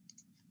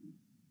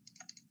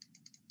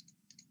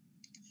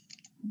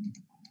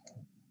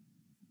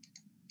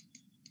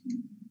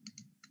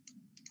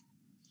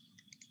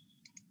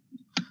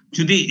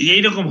 যদি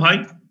এইরকম হয়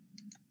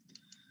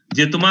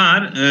যে তোমার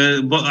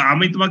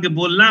আমি তোমাকে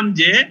বললাম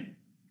যে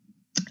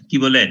কি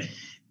বলে,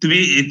 তুমি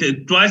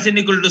twice N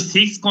equal to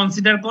 6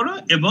 consider করো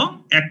এবং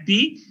একটি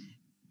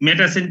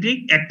মেটাসেন্ট্রিক,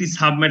 একটি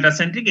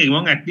সাবমেটাসেন্ট্রিক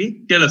এবং একটি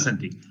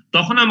টেলোসেন্ট্রিক,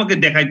 তখন আমাকে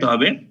দেখাইতে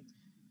হবে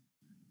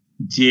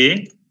যে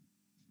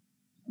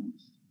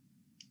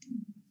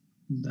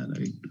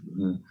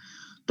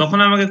তখন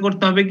আমাকে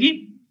করতে হবে কি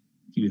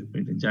ব্যাপার,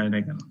 এটা যায়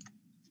না কেন?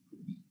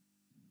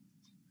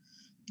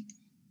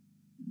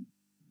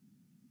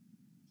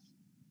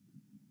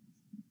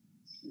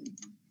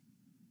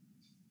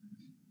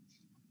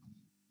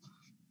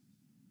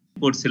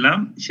 করছিলাম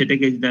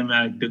সেটাকে যদি আমি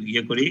আরেকটু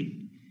ইয়ে করি,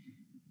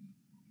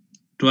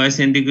 টুয়াইস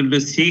এন ইকুয়াল টু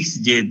 6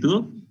 যেহেতু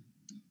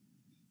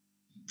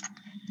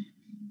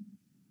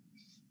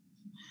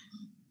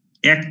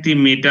একটি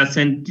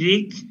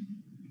মেটাসেন্ট্রিক,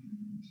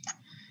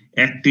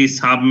 একটি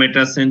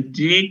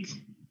সাবমেটাসেন্ট্রিক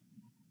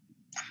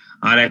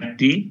আর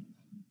একটি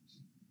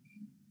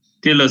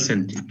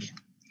টেলোসেন্ট্রিক।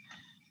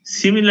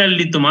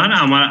 সিমিলারলি তোমার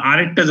আমার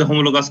আরেকটা যে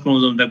হোমোলোগাস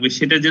ক্রোমোজোম থাকবে,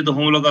 সেটা যেহেতু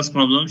হোমোলোগাস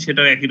ক্রোমোজোম,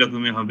 সেটাও একই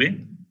রকমই হবে,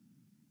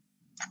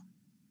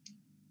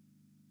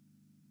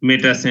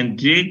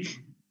 মেটাসেন্ট্রিক,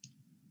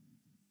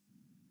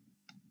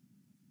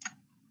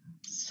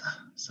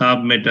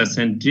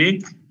 সাবমেটাসেন্ট্রিক,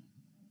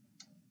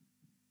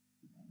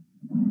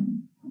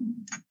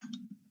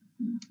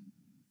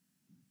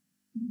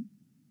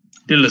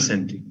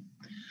 টেলোসেন্ট্রিক।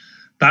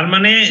 তার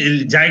মানে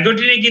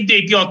জাইগোটিনে কিন্তু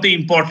এটি অত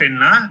ইম্পর্টেন্ট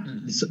না,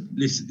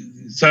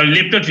 সরি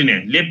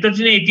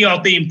লেপ্টোটিনে এটি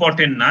অত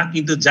ইম্পর্টেন্ট না,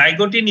 কিন্তু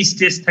জাইগোটিন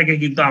স্টেজ থেকে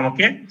কিন্তু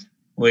আমাকে,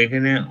 ও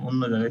এখানে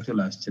অন্য জায়গায়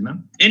চলে আসছে না,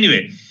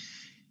 এনিওয়ে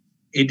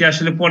এটা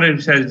আসলে পরের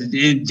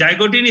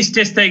জাইগোটিন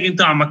স্টেজ থেকে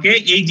কিন্তু আমাকে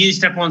এই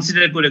জিনিসটা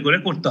কনসিডার করে করে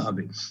করতে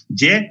হবে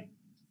যে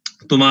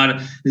তোমার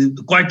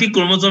কয়টি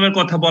ক্রোমোজোমের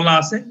কথা বলা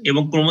আছে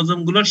এবং ক্রোমোজোম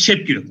গুলোর শেপ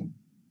কিরকম,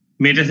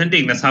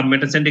 মেটাসেন্ট্রিক না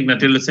সাবমেটাসেন্ট্রিক না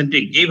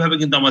টেলোসেন্ট্রিক, এইভাবে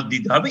কিন্তু আমার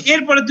দিতে হবে।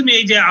 এরপরে তুমি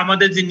এই যে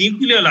আমাদের যে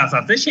নিউক্লিয়াস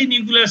আছে, সেই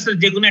নিউক্লিয়াস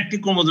যে কোনো একটি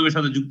ক্রোমোজোমের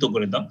সাথে যুক্ত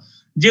করে দাও,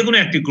 যে কোনো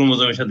একটি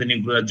ক্রোমোজোমের সাথে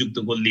নিউক্লিয়াস যুক্ত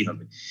করলেই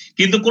হবে।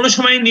 কিন্তু কোনো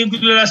সময়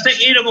নিউক্লিয়াসটা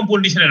এইরকম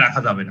কন্ডিশনে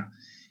রাখা যাবে না।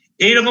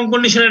 এইরকম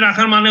কন্ডিশনে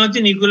রাখার মানে হচ্ছে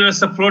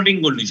নিউক্লিয়াসটা ফ্লোটিং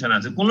কন্ডিশন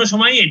আছে, কোনো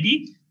সময় এটি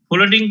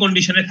ফ্লোটিং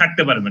কন্ডিশনে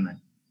থাকতে পারবে না,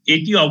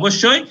 এটি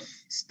অবশ্যই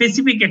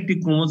স্পেসিফিক একটি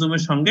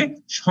ক্রোমোজোমের সঙ্গে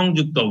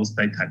সংযুক্ত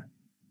অবস্থায় থাকবে।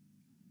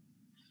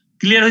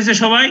 ক্লিয়ার হয়েছে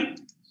সবাই?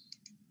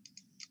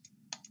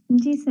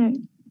 জি স্যার।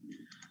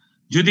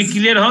 যদি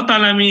ক্লিয়ার হও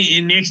তাহলে আমি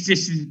নেক্সট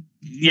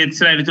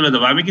স্লাইডে চলে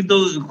যাবো। আমি কিন্তু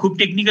খুব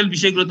টেকনিক্যাল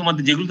বিষয়গুলো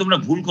তোমাদের, যেগুলো তোমরা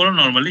ভুল করো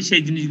নরমালি,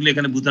 সেই জিনিসগুলো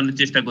এখানে বোঝানোর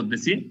চেষ্টা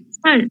করতেছি।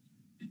 স্যার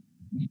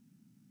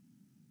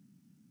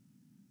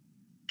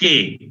কে?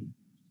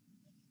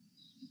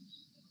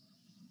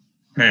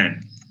 হ্যাঁ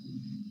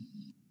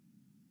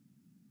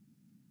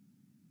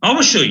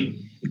অবশ্যই,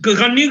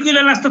 কারণ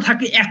নিউক্লিয়াস তো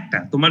থাকে একটা,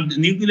 তোমার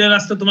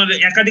নিউক্লিয়াস তো তোমার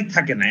একাধিক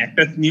থাকে না,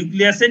 একটা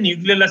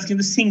নিউক্লিয়াস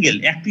কিন্তু সিঙ্গেল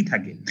একটি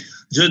থাকে।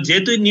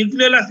 যেহেতু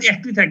নিউক্লিয়াস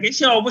একটি থাকে,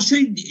 সে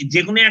অবশ্যই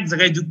যে কোনো এক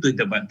জায়গায় যুক্ত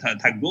হইতে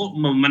থাকবো,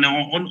 মানে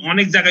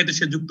অনেক জায়গায় তো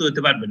সে যুক্ত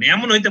হতে পারবে না।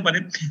 এমন হইতে পারে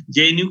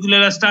যে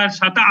নিউক্লিয়াসটার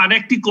সাথে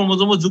আরেকটি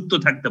ক্রোমোজোমও যুক্ত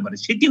থাকতে পারে,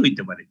 সেটি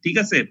হইতে পারে, ঠিক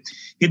আছে,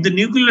 কিন্তু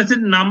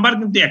নিউক্লিয়াসের নাম্বার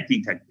কিন্তু একটি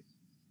থাকবে।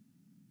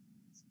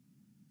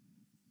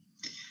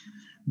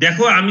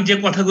 দেখো আমি যে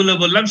কথাগুলো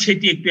বললাম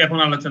সেটি একটু এখন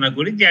আলোচনা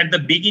করি, যে at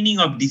the beginning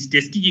of this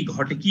stage কি কি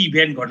ঘটে, কি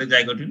ইভেন্ট ঘটে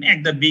যায় ঘটে না।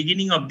 At the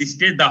beginning of this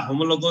stage the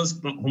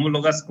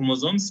homologous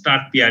chromosome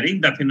start pairing.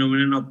 The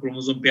ফিনোমেনন of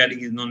chromosome pairing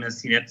is known as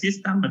synopsis.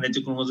 তার মানে যে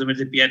ক্রোমোজোমের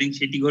যে পেয়ারিং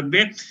সেটি ঘটবে,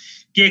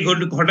 কে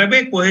ঘটাবে?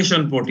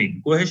 Cohesion protein.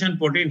 Cohesion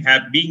protein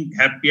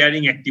have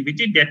pairing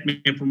activity that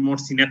may promote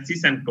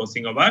synapses and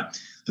crossing over.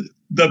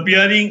 The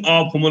pairing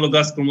of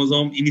homologous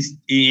chromosome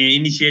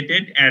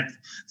initiated at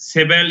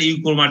several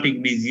euchromatic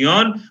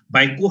region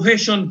by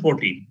cohesion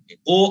protein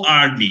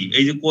ORD.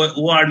 এই যে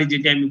ORD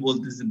যেটা আমি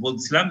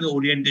বলছিলাম যে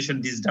ওরিয়েন্টেশন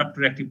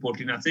ডিসরাপ্টর একটি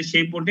প্রোটিন আছে,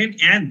 সেই protein,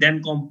 and then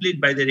complete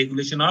by the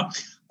regulation of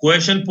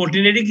cohesion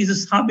প্রোটিনেরই কিছু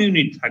সাব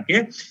ইউনিট থাকে,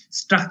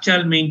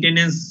 structural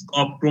maintenance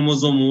of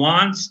chromosome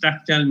 1,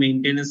 structural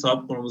maintenance of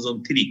chromosome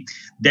 3।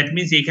 That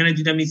means এখানে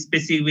যদি আমি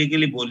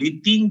স্পেসিফিক্যালি বলি,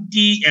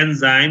 তিনটি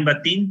এনজাইম বা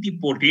তিনটি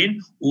প্রোটিন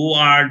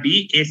ORD,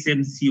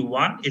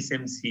 SMC1,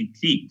 SMC3,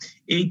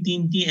 এই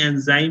তিনটি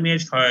এনজাইমের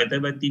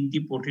সহায়তায় বা তিনটি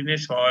প্রোটিনের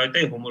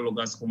সহায়তায়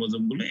হোমোলোগাস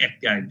ক্রোমোজোম গুলো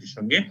একটি আরেকটির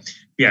সঙ্গে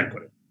পেয়ার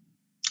করে।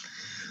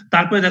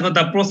 তারপরে দেখো,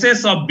 the process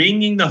of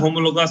bringing the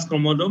homologous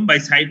chromosome by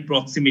side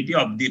proximity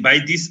of by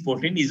this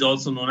protein is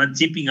also known as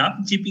zipping up.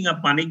 Zipping up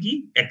মানে কি?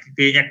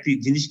 একটি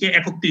জিনিসকে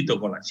একত্রিত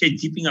করা। সেই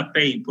জিপিং আপটা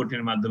এই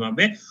প্রোটিনের মাধ্যমে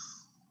হবে।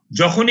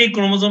 যখন এই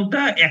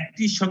ক্রোমোজোমটা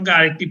একটির সঙ্গে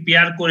আরেকটি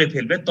পেয়ার করে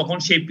ফেলবে, তখন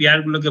সেই পেয়ার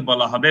গুলোকে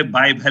বলা হবে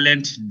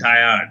bivalent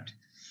dyad.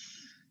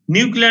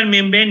 Nuclear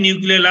membrane,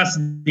 nucleus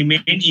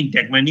remain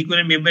intact, মানে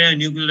নিউক্লিয়ার মেমব্রেন আর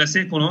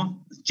নিউক্লিয়াসে কোনো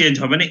চেঞ্জ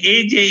হবে না।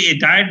 এই যে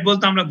ডায়াড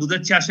বলতে আমরা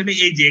বুঝাচ্ছি আসলে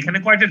এই যে এখানে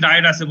কয়টা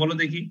ডায়াড আছে বলো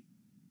দেখি?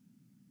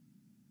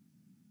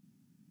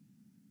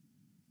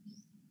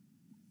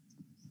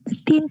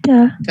 তিনটা।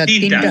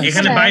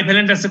 এখানে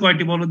বাইভ্যালেন্ট আছে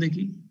কয়টি বলো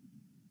দেখি?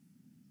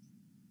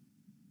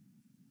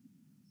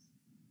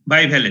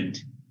 বাইভ্যালেন্ট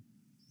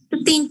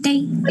তিনটাই।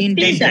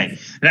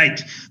 রাইট।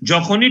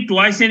 যখনই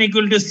টুয়াইস n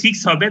equal to 6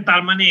 হবে,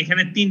 তার মানে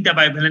এখানে তিনটা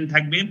বাইভ্যালেন্ট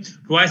থাকবে।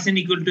 টুয়াইস n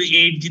equal to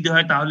 8 যদি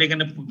হয়, তাহলে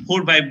এখানে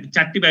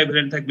চারটি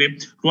বাইভ্যালেন্ট থাকবে।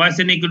 টুয়াইস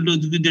n equal to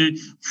যদি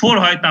 4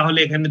 হয়, তাহলে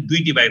এখানে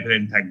দুইটি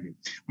বাইভ্যালেন্ট থাকবে।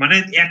 মানে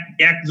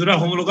এক জোড়া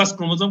হোমোলোগাস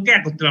ক্রোমোজোমকে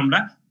একত্রে আমরা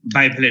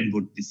বাইভ্যালেন্ট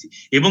বলতেছি,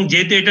 এবং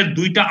যেহেতু এটা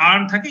দুইটা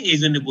আর্ম থাকে এই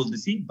জন্য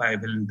বলতেছি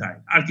বাইভ্যালেন্ট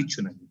ডায়াড, আর কিছু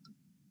না কিন্তু।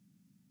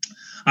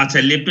 আচ্ছা,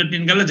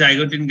 লেপ্টোটিন গেল,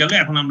 জাইগোটিন গেল,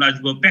 এখন আমরা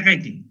আসবো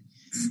প্যাকাইটিন।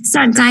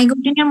 স্যার,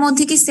 জাইগোটিনের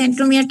মধ্যে কি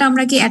সেন্ট্রোমিয়ারটা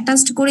আমরা কি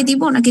অ্যাটাচড করে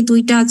দিব নাকি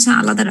দুইটা আচ্ছা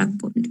আলাদা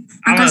রাখবো?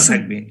 আলাদা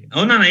থাকবে।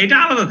 ও না, এটা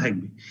আলাদা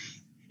থাকবে।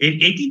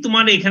 এটি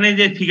তোমার এখানে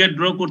যে ফিগার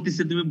ড্র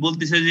করতেছে, তুমি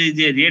বলতেছো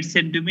যে রেড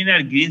সেন্ট্রোমিয়ার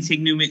আর গ্রিন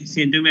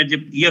সেন্ট্রোমিয়ার যে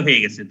হয়ে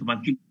গেছে, তোমার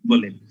কি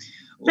বলে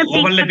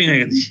ওভারল্যাপিং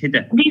হয়ে গেছে, সেটা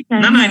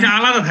না, এটা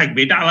আলাদা থাকবে,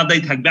 এটা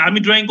আলাদাই থাকবে। আমি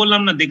ড্রয়িং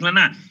করলাম না, দেখলে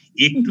না,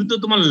 একটু তো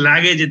তোমার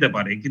লাগে যেতে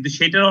পারে, কিন্তু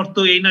সেটার অর্থ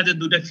এই না যে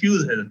দুটা ফিউজ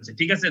হয়ে যাচ্ছে,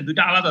 ঠিক আছে?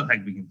 দুটা আলাদা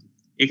থাকবে। কিন্তু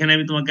এখানে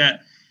আমি তোমাকে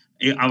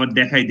আবার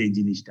দেখাই দেই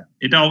জিনিসটা,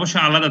 এটা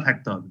অবশ্যই আলাদা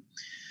থাকতে হবে।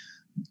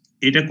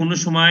 এটা কোনো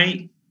সময়,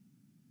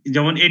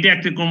 যেমন এটা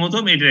একটা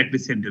ক্রোমোজোম, এটা একটা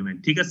সেন্ট্রোমিয়ার,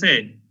 ঠিক আছে?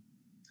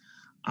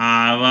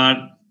 আবার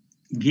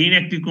গ্রিন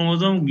একটি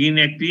ক্রোমোজোম, গ্রিন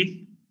একটি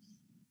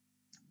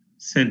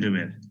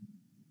সেন্ট্রোমিয়ার,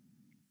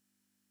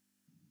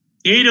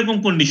 এইরকম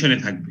কন্ডিশনে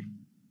থাকবে।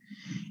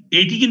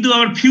 এইটি কিন্তু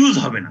আবার ফিউজ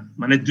হবে না,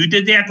 মানে দুইটা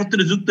যে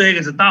একত্রে যুক্ত হয়ে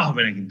গেছে তা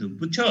হবে না কিন্তু,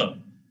 বুঝছো?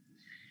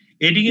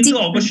 এটি কিন্তু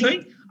অবশ্যই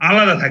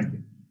আলাদা থাকবে।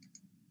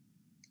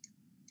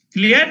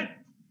 ক্লিয়ার?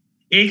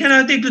 এইখানে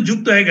হয়তো একটু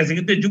যুক্ত হয়ে গেছে,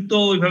 কিন্তু যুক্ত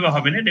ওইভাবে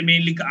হবে না, এটা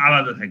মেইনলি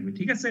আলাদা থাকবে,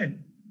 ঠিক আছে?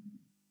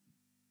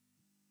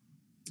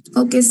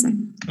 Okay sir.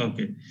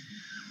 ওকে,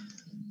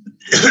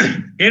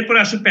 এরপর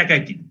আসো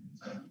প্যাকাইটিন।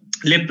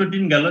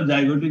 লেপ্টোটিন গেল,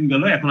 জাইগোটিন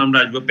গেল, এখন আমরা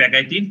আসবো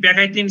প্যাকাইটিন।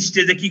 প্যাকাইটিন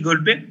স্টেজে কি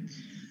ঘটবে?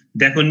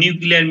 দেখো,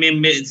 নিউক্লিয়ার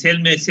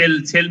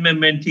সেল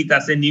মেমব্রেন ঠিক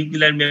আছে,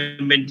 নিউক্লিয়ার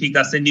মেমব্রেন ঠিক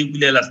আছে,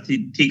 নিউক্লিয়াস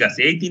ঠিক আছে,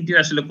 এই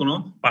তিনটির আসলে কোনো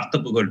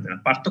পার্থক্য ঘটবে না।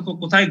 পার্থক্য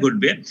কোথায়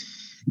ঘটবে?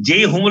 যে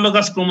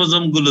হোমোলোগাস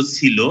ক্রোমোজোম গুলো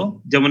ছিল,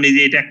 যেমন এই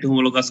যে এটা একটা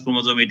হোমোলোগাস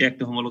ক্রোমোজোম, এটা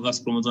একটা হোমোলোগাস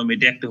ক্রোমোজোম,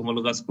 এটা একটা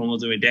হোমোলোগাস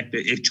ক্রোমোজোম, এটা একটা,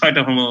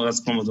 6টা হোমোলোগাস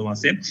ক্রোমোজোম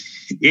আছে।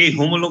 এই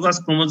হোমোলোগাস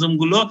ক্রোমোজোম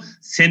গুলো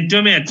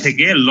সেন্ট্রোমিয়ার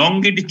থেকে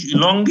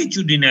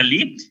লংগিচুডিনালি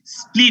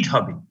স্প্লিট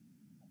হবে।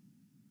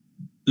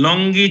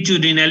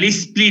 লংগিচুডিনালি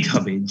স্প্লিট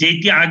হবে,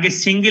 যেটি আগে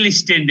সিঙ্গেল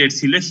স্ট্যান্ডার্ড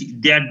ছিল,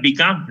 দ্যাট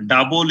বিকাম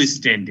ডাবল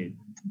স্ট্যান্ডার্ড।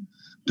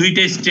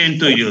 দুইটা স্ট্যান্ড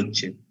তৈরি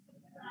হচ্ছে,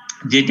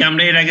 যেটি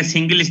আমরা এর আগে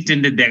সিঙ্গেল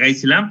স্ট্যান্ডার্ড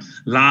দেখাইছিলাম,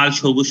 লাল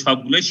সবুজ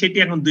সবগুলো, সেটি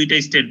এখন দুইটা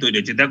স্ট্যান্ড তৈরি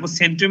হচ্ছে। দেখো,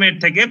 সেন্ট্রোমিয়ার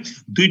থেকে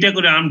দুইটা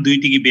করে আর্ম,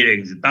 দুইটি কি বেড়ে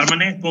গেছে, তার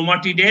মানে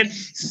ক্রোমাটিডের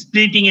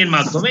স্প্লিটিং এর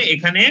মাধ্যমে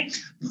এখানে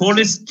 4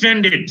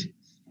 স্ট্যান্ডার্ড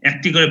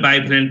একটি করে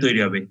বাইভ্যালেন্ট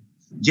তৈরি হবে।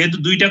 যেহেতু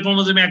দুইটা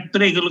ক্রোমোজোম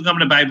একত্রে, এগুলোকে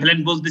আমরা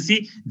বাইভ্যালেন্ট বলতেছি।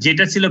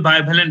 যেটা ছিল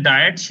বাইভ্যালেন্ট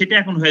ডায়াড সেটা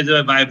এখন হয়ে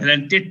যাবে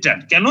বাইভ্যালেন্ট টেট্রাড।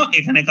 কেন?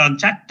 এখানে কারণ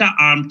 4টা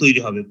আর্ম তৈরি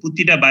হবে,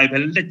 প্রতিটা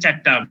বাইভ্যালেন্টের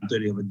 4টা আর্ম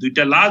তৈরি হবে,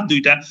 2টা লাল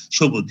 2টা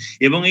সবুজ।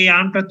 এবং এই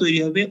আর্মটা তৈরি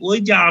হবে ওই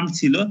যে আর্ম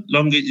ছিল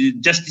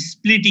জাস্ট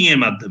স্প্লিটিং এর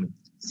মাধ্যমে,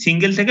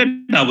 সিঙ্গেল থেকে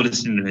ডাবল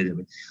স্ট্যান্ডার্ড হয়ে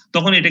যাবে,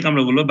 তখন এটাকে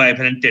আমরা বলবো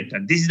bivalent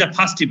tetrad. This is the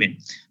first event,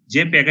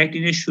 যে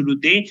প্যাকাইটিনের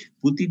শুরুতেই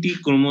প্রতিটি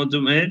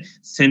ক্রোমোজোমের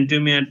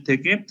সেন্ট্রোমিয়ার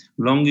থেকে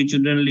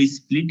লংগিটিউডিনালি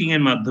স্প্লিটিং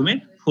এর মাধ্যমে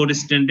 4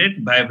 স্ট্যান্ডার্ড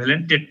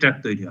বাইভ্যালেন্ট টেট্রাড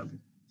তৈরি হবে।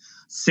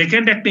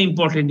 সেকেন্ড একটা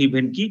ইম্পর্টেন্ট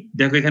ইভেন্ট কি,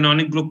 দেখো এখানে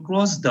অনেকগুলো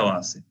ক্রস দেওয়া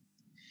আছে।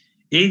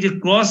 এই যে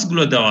ক্রস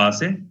গুলো দেওয়া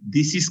আছে,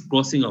 দিস ইজ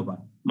ক্রসিং ওভার,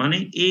 মানে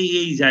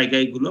এই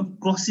জায়গাগুলো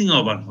ক্রসিং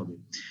ওভার হবে।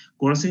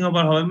 ক্রসিং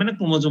ওভার হবে মানে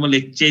ক্রোমোজোমাল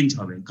এক্সচেঞ্জ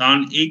হবে, কারণ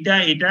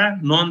এটা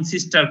নন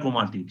সিস্টার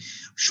ক্রোমাটিড।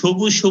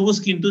 সবুজ সবুজ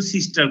কিন্তু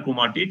সিস্টার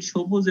ক্রোমাটিড,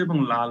 সবুজ এবং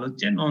লাল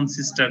হচ্ছে নন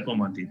সিস্টার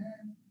ক্রোমাটিড।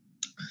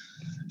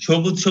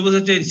 সবুজ সবুজ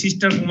হচ্ছে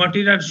সিস্টার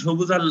ক্রোমাটিড, আর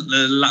সবুজ আর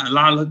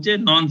লাল হচ্ছে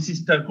নন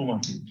সিস্টার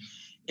ক্রোমাটিড।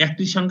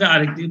 একটির সঙ্গে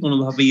আরেকটি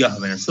কোনোভাবে ইয়া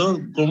হবে না। সো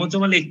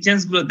ক্রোমোজোমাল এক্সচেঞ্জ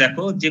গুলো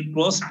দেখো, যে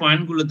ক্রস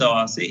পয়েন্ট গুলো দেওয়া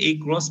আছে, এই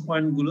ক্রস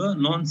পয়েন্ট গুলো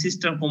নন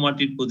সিস্টার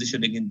ক্রোমাটিড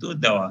পজিশনে কিন্তু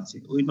দেওয়া আছে।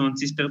 ওই নন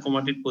সিস্টার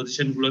ক্রোমাটিড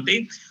পজিশন গুলোতেই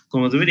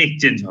ক্রোমোজোমের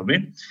এক্সচেঞ্জ হবে।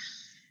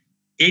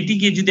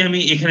 এইটিকে যদি আমি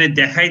এখানে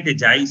দেখাইতে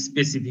যাই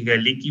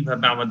স্পেসিফিক্যালি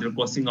কিভাবে আমাদের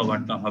ক্রসিং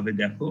ওভারটা হবে,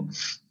 দেখো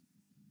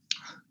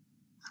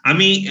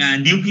আমি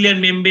নিউক্লিয়ার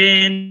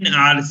মেমব্রেন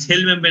আর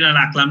সেল মেমব্রেন আর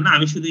রাখলাম না,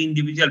 আমি শুধু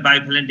ইন্ডিভিজুয়াল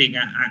বাইভ্যালেন্ট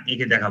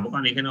একে দেখাবো,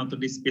 কারণ এখানে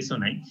অতটা স্পেসও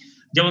নাই।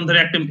 যেমন ধরো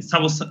একটা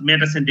সাপোজ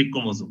মেটাসেন্ট্রিক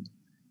ক্রোমোজোম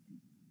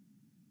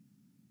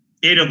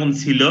এইরকম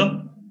ছিল,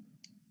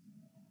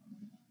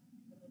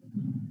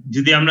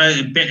 যদি আমরা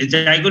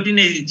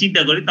জাইগোটিনে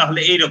চিন্তা করি তাহলে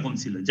এইরকম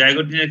ছিল,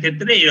 জাইগোটিনের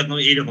ক্ষেত্রে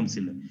এইরকম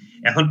ছিল।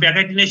 এখন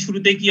প্যাকাইটিনের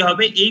শুরুতে কি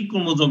হবে, এই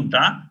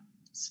ক্রোমোজোমটা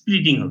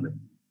স্প্লিটিং হবে।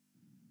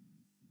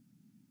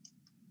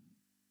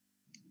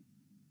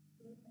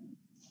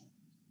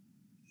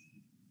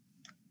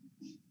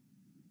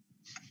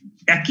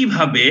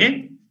 একইভাবে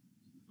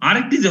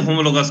আরেকটি যে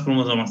হোমোলোগাস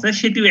ক্রোমোজোম আছে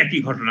সেটিও একই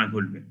ঘটনা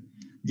ঘটবে,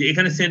 যে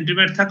এখানে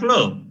সেন্টিমিটার থাকলো,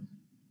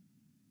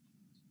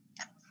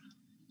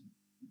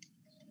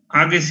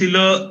 আগে ছিল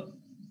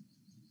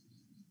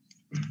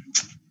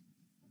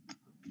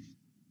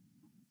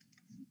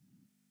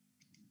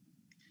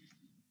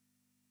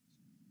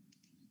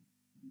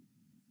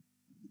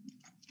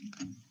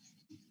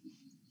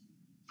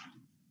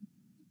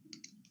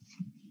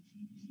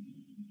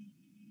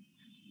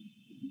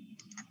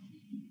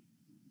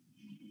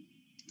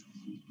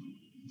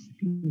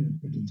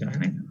যায়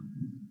না,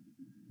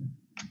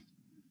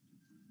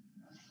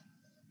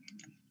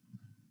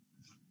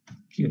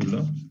 কি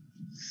হলো?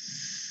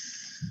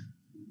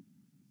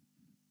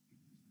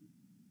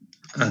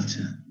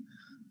 আচ্ছা,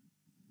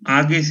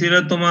 আগে ছিল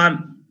তোমার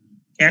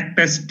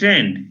একটা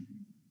স্ট্র্যান্ড,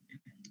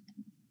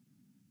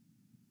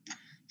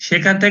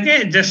 সেখান থেকে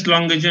জাস্ট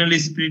লংগিটিউডিনালি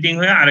স্প্লিটিং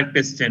হয়ে আরেকটা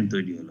স্ট্র্যান্ড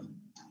তৈরি হলো।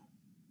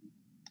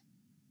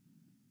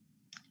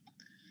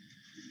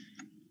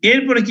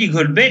 এরপরে কি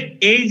ঘটবে,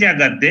 এই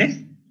জায়গাতে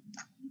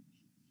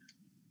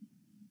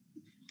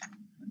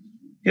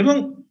এবং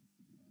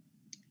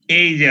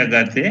এই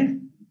জায়গাতে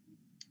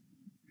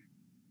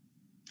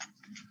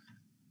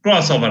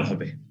ক্রস ওভার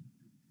হবে।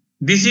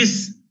 This is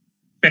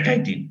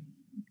pachytene.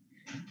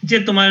 যে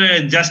তোমার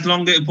জাস্ট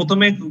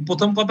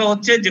প্রথম কথা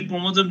হচ্ছে যে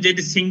ক্রোমোজোম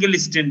যেটি সিঙ্গেল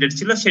স্ট্যান্ডার্ড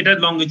ছিল সেটা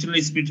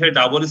লংগিটিউডিনাল স্প্লিট হয়ে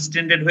ডাবল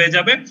স্ট্যান্ডার্ড হয়ে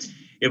যাবে,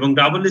 এবং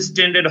ডাবল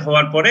স্ট্যান্ডার্ড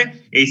হওয়ার পরে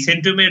এই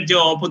সেন্ট্রোমিয়ার যে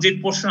অপোজিট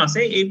পোর্শন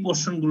আছে এই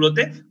পোর্শন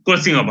গুলোতে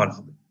ক্রসিং ওভার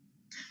হবে।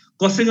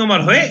 ক্রসিং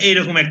ওভার হয়ে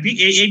এইরকম একটি,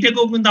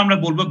 এইটাকেও কিন্তু আমরা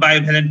বলবো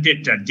বায়োভ্যালেন্ট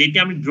টেট্রাড। যেটি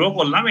আমি ড্র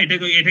করলাম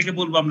এটাকে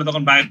বলবো আমরা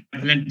তখন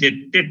বায়োভ্যালেন্ট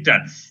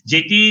টেট্রাড।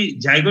 যেটি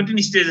জাইগোটিন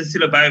স্টেজে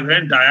ছিল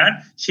বায়োভ্যালেন্ট ডায়াড,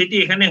 সেটি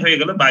এখানে হয়ে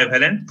গেল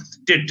বায়োভ্যালেন্ট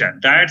টেট্রাড।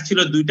 ডায়াড ছিল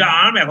 2টা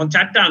আর্ম, এখন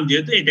 4টা আর্ম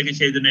যেহেতু এটাকে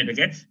সেই জন্য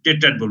এটাকে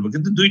টেট্রাড বলবো,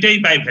 কিন্তু দুইটাই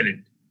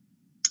বায়োভ্যালেন্ট।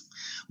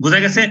 বোঝা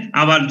গেছে?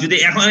 আবার যদি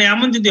এখন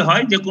এমন যদি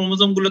হয় যে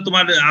ক্রোমোজোম গুলো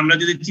তোমার, আমরা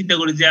যদি চিন্তা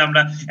করি যে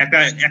আমরা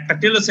একটা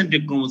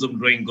টেলোসেন্ট্রিক ক্রোমোজোম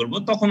ড্রয়িং করব,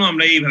 তখনও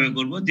আমরা এইভাবে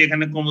করব,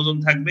 যেখানে ক্রোমোজোম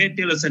থাকবে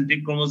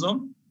টেলোসেন্ট্রিক ক্রোমোজোম,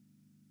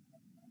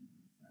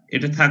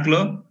 এটা থাকলো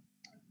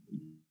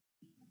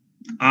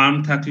আর্ম,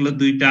 থাকলো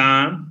 2টা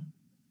আর্ম।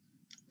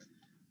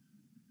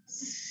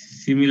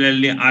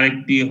 সিমিলারলি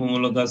আরেকটি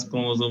হোমোলোগাস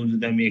ক্রোমোজোম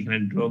যদি আমি এখানে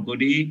ড্র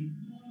করি,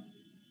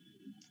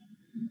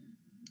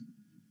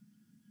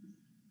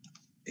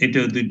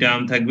 এটাও 2টা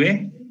আর্ম থাকবে।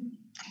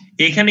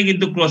 এখানে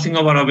কিন্তু ক্রসিং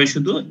ওভার হবে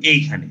শুধু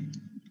এইখানে,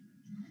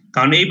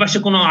 কারণ এই পাশে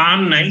কোনো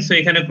আর্ম নাই, সো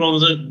এখানে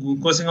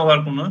ক্রসিং ওভার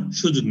কোনো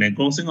সুযোগ নেই।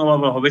 ক্রসিং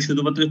ওভার হবে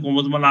শুধুমাত্র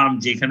ক্রোমোজোমাল আর্ম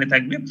যেখানে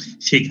থাকবে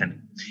সেইখানে,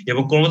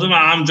 এবং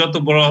ক্রোমোজোমাল আর্ম যত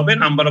বড় হবে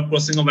নাম্বার অফ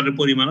ক্রসিং ওভারের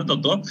পরিমাণও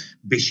তত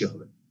বেশি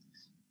হবে।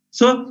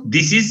 So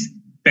this is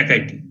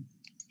pachytene.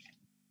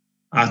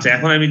 আচ্ছা,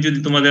 এখন আমি যদি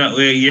তোমাদের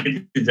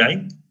ইয়েতে যাই,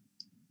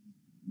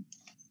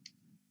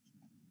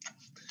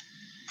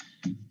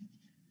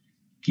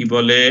 কি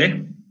বলে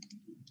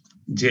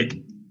যে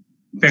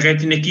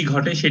প্যাকাইটিনে কি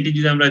ঘটে সেটি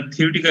যদি আমরা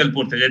থিওরিটিক্যাল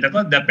পড়তে যাই, দেখো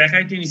the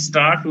pachytene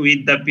start with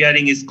the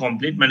pairing is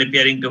complete, মানে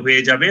পেয়ারিংটা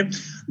হয়ে যাবে।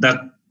 The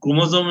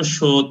Chromosome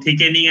show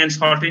thickening and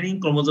shortening.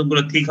 Chromosome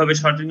গুলো thick হবে,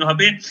 shortening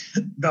হবে.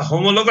 The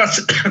homologous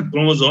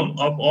chromosome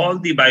of all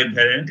the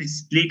bivalent is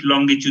split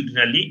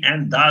longitudinally, and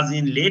thus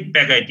in late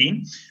packaging,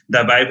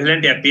 the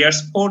bivalent appears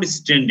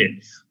four-stranded.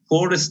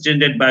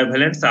 Four-stranded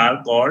bivalents are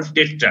called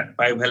tetrad.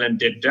 Bivalent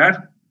tetrad.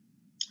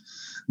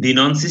 The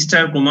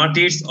non-sister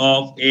chromatids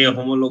of a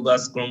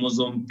homologous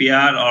chromosome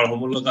pair or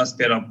homologous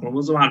pair of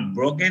chromosome are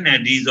broken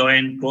and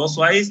rejoined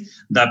crosswise,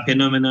 the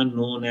phenomenon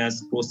known as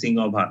crossing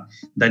over.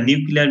 The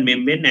nuclear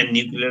membrane and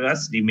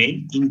nucleus remain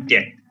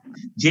intact.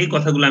 যে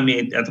কথাগুলো আমি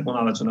এতক্ষণ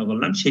আলোচনা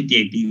করলাম সেটি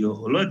এটি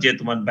হলো যে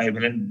তোমার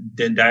বাইভ্যালেন্ট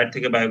ডায়ার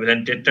থেকে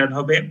বাইভ্যালেন্ট টেট্রাড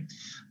হবে,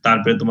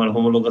 তারপরে তোমার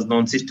হোমোলোগাস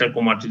নন সিস্টার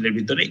ক্রোমাটিডের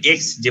ভিতরে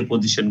এক্স যে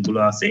পজিশন গুলো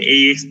আছে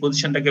এই এক্স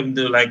পজিশনটাকে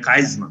বলা হয়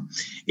কাইজমা,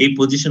 এই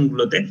পজিশন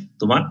গুলোতে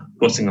তোমার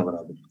ক্রসিং ওভার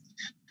হবে।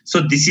 So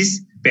this is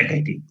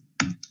প্যাকাইটিং।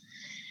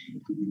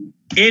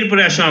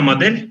 এরপরে আসো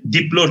আমাদের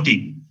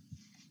ডিপ্লোটিন।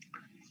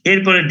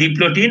 এরপরে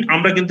ডিপ্লোটিন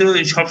আমরা কিন্তু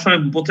সবসময়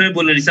প্রথমে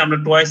বলে দিচ্ছি আমরা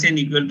twice N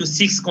equal to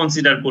 6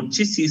 consider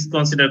করছি, 6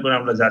 কনসিডার করে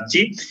আমরা যাচ্ছি।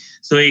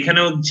 সো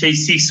এখানেও সেই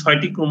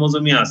 6টি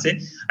ক্রোমোজোমই আছে।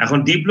 এখন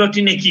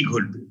ডিপ্লোটিনে কি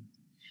ঘটবে?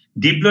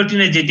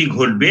 ডিপ্লোটিনে যেটি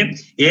ঘটবে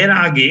এর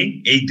আগে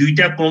এই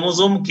দুইটা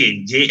ক্রোমোজোমকে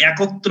যে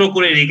একত্র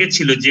করে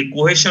রেখেছিল যে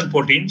কোহেশন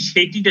প্রোটিন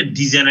সেইটিটা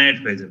ডিজেনারেট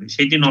হয়ে যাবে,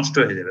 সেটি নষ্ট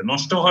হয়ে যাবে।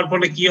 নষ্ট হওয়ার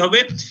ফলে কি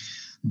হবে?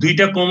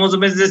 দুইটা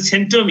ক্রোমোজোমের যে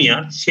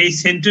সেন্ট্রোমিয়ার সেই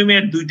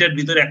সেন্ট্রোমিয়ার দুইটার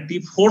ভিতরে একটি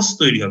ফোর্স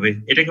তৈরি হবে,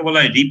 এটাকে বলা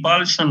হয়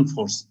রিপালশন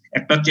ফোর্স।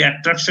 একটা হচ্ছে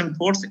অ্যাট্রাকশন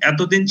ফোর্স,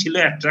 এতদিন ছিল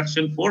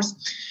অ্যাট্রাকশন ফোর্স,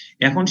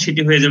 এখন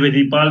সেটি হয়ে যাবে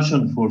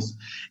রিপালশন ফোর্স।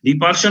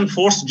 রিপালশন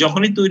ফোর্স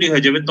যখনই তৈরি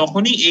হয়ে যাবে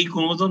তখনই এই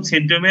ক্রোমোজোম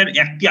সেন্ট্রোমিয়ার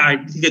একটি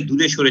আরেকটি থেকে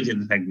দূরে সরে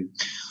যেতে থাকবে।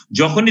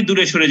 যখনই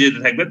দূরে সরে যেতে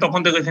থাকবে তখন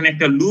দেখো এখানে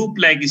একটা লুপ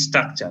লাইক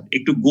স্ট্রাকচার,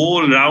 একটু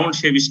গোল রাউন্ড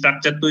শেপ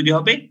স্ট্রাকচার তৈরি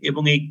হবে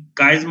এবং এই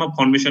কাইজমা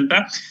ফর্মেশনটা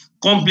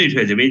কমপ্লিট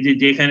হয়ে যাবে। এই যে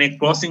যেখানে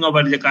ক্রসিং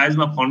ওভার যে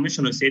কাইজমা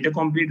ফর্মেশন হয়েছে এটা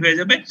কমপ্লিট হয়ে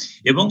যাবে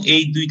এবং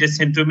এই দুইটা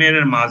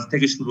সেন্ট্রোমিয়ারের মাঝ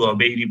থেকে শুরু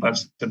হবে এই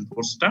রিপালশন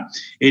ফোর্সটা।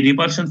 এই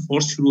রিপালশন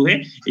ফোর্স শুরু হয়ে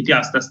এটি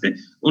আস্তে আস্তে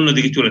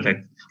অন্যদিকে চলে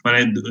থাকবে, মানে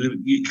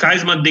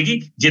কাইজমার দিকে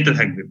যেতে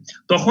থাকবে।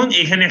 তখন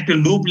এখানে একটা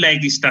লুপ লাইক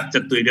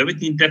স্ট্রাকচার তৈরি হবে।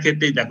 তিনটা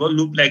ক্ষেত্রেই দেখো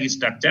লুপ লাইক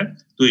স্ট্রাকচার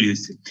তৈরি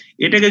হয়েছে।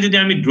 এটাকে যদি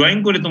আমি ড্রয়িং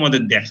করে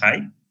তোমাদের দেখাই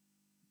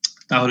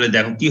তাহলে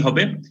দেখো কি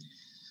হবে।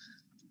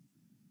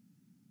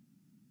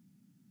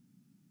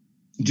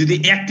 যদি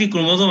একটি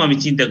ক্রোমোজোম আমি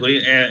চিন্তা করি,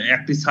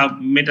 একটি সাব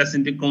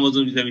মেটাসেন্ট্রিক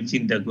ক্রোমোজোম যদি আমি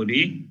চিন্তা করি,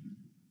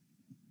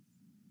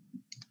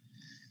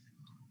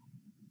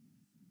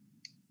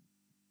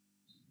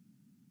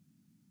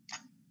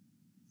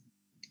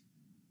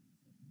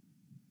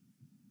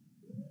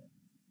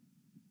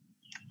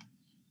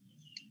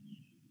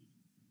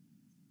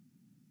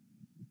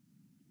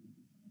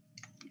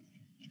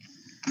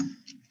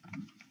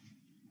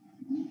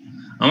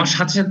 আমার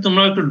সাথে সাথে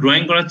তোমরা একটু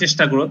ড্রয়িং করার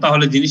চেষ্টা করো,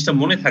 তাহলে জিনিসটা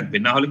মনে থাকবে,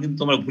 না হলে কিন্তু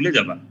তোমরা ভুলে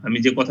যাবা। আমি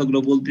যে কথাগুলো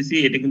বলতেছি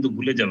এটা কিন্তু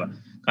ভুলে যাবা,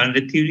 কারণ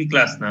এটা থিওরি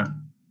ক্লাস না।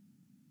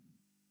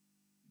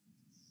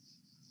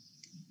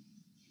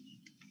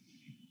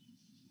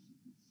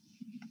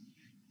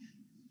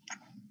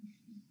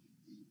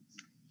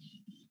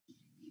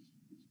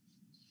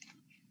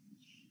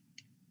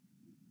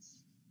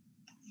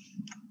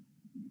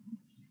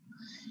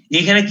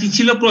 এখানে কি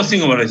ছিল? ক্রসিং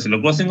ওভার হয়েছিল।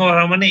 ক্রসিং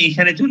ওভার মানে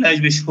এখানে চলে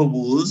আসবে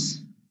সবুজ,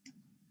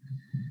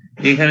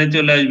 এখানে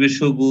চলে আসবে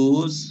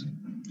সবুজ,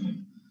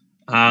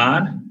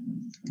 আর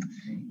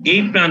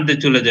এই প্রান্তে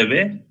চলে যাবে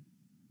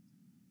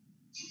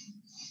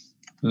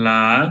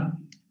লাল,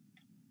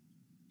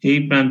 এই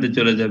প্রান্তে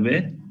চলে যাবে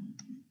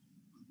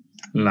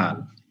লাল।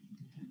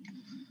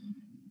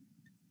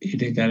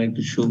 এটাকে আর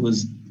একটু সবুজ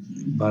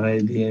বাড়াই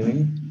দিয়ে আমি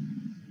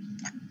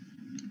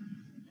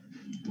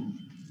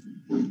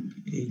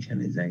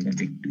এইখানে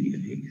জায়গাটা একটু ইয়ে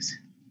হয়ে গেছে।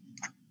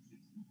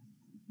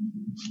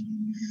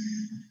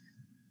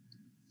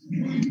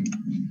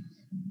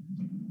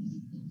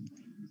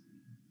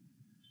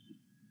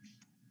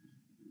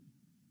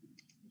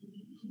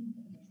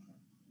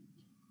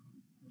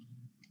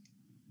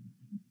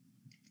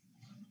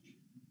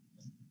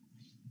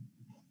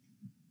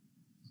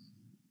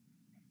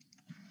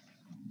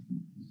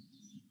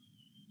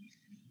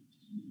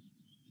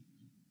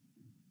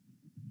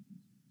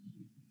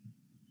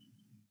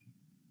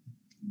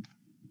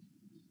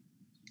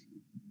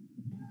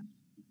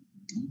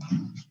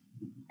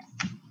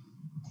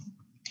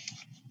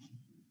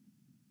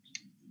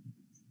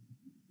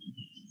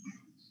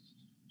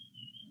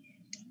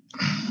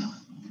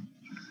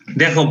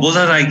 দেখো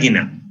বোঝা যায়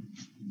কিনা।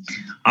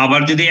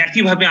 আবার যদি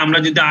একইভাবে আমরা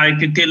যদি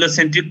আরেকটি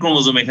টেলোসেন্ট্রিক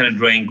ক্রোমোজোম এখানে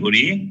ড্রয়িং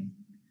করি,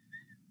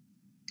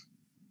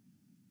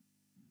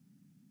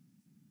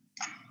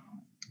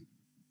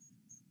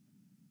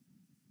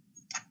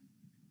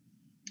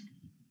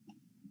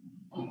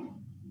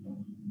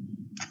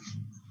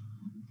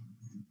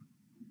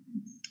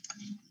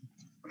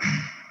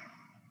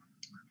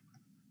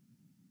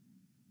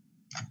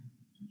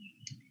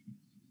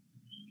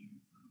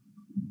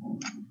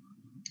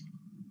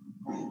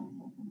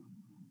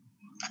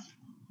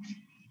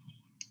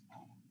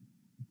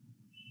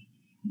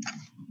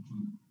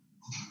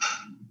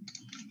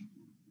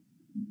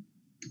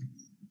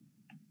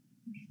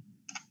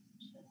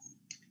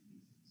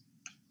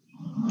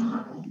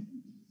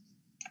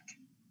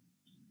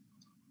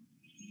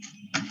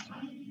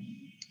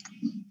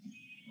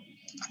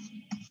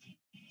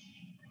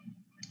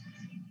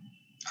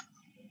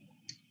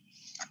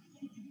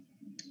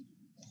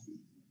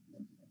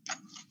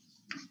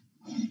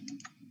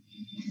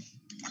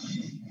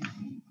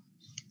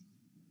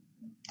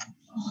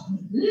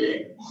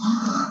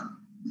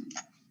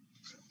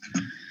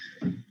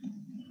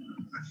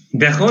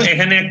 দেখো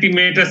এখানে একটি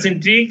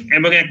মেটাসেন্ট্রিক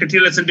এবং একটা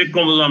টেলোসেন্ট্রিক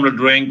ক্রোমোজোম আমরা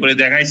ড্রয়িং করে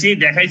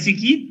দেখাইছি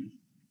কি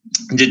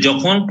যে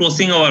যখন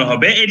ক্রসিং ওভার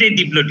হবে এটাই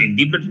ডিপ্লোটিন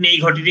এই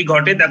ঘটনাটি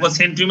ঘটে। দেখো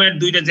সেন্ট্রিওমিয়ার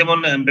দুইটা যেমন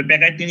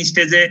প্যাকাইটিন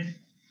স্টেজে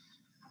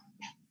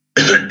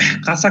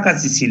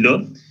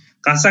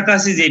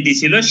কাছাকাছি যেটি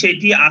ছিল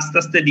সেটি আস্তে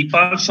আস্তে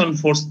রিপালশন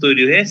ফোর্স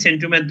তৈরি হয়ে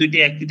সেন্ট্রিওমিয়ার দুইটি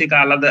একটি থেকে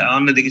আলাদা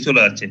অন্যদিকে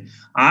চলে যাচ্ছে।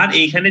 আর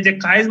এইখানে যে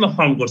কাইজমা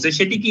ফর্ম করছে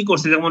সেটি কি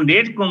করছে, যেমন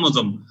রেড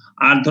ক্রোমোজোম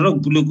আর ধরো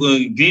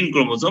গ্রিন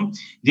ক্রোমোজোম,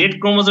 রেড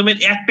ক্রোমোজোমের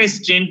একটা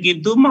স্ট্রেন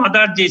কিন্তু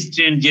মাদার যে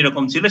স্ট্রেন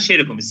যেরকম ছিল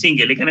সেরকম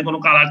সিঙ্গেল, এখানে কোনো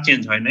কালার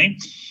চেঞ্জ হয় নাই।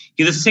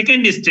 কিন্তু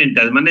সেকেন্ড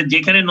স্ট্রেনটা মানে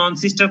যেখানে নন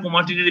সিস্টার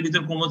ক্রোমাটিডের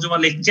ভিতর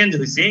ক্রোমোজোমাল এক্সচেঞ্জ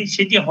হয়েছে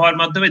সেটি হওয়ার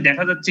মাধ্যমে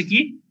দেখা যাচ্ছে কি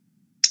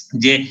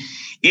যে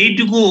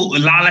এইটুকু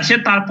লাল আসে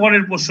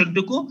তারপরের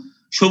পোর্শনটুকু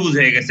সবুজ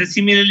হয়ে গেছে,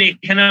 সিমিলারলি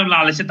এখানে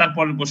লাল আসে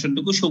তারপরের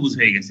পোর্শনটুকু সবুজ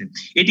হয়ে গেছে।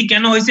 এটি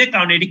কেন হয়েছে?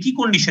 কারণ এটি কি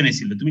কন্ডিশনে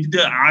ছিল। তুমি যদি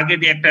আগের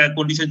একটা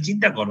কন্ডিশন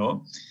চিন্তা করো,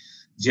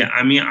 যে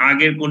আমি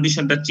আগের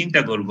কন্ডিশনটা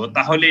চিন্তা করব,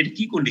 তাহলে এটি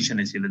কি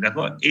কন্ডিশনে ছিল?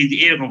 দেখো এই যে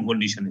এরকম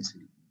কন্ডিশনে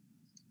ছিল।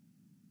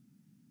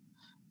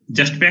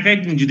 জাস্ট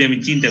প্যাকাইটিন যদি আমি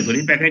চিন্তা করি,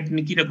 প্যাকাইটিন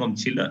কি রকম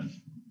ছিল?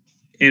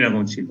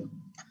 এরকম ছিল।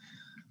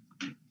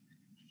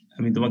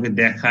 আমি তোমাকে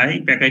দেখাই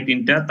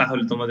প্যাকাইটিনটা,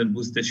 তাহলে তোমাদের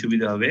বুঝতে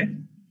সুবিধা হবে।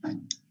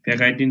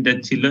 প্যাকাইটিনটা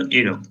ছিল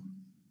এরকম,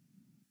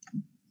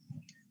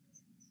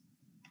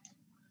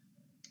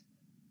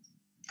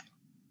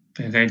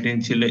 প্যাকাইটিন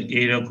ছিল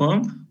এইরকম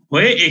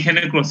হয়ে এখানে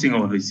ক্রসিং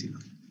ওভার হয়েছিল,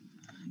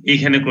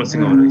 এইখানে ক্রসিং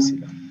ওভার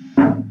হয়েছিল।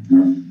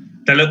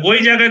 তাহলে ওই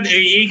জায়গায়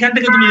এইখান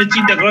থেকে তুমি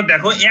চিন্তা করো,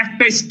 দেখো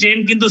একটা স্ট্রেন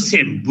কিন্তু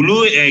সেম, ব্লু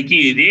কি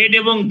রেড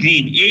এবং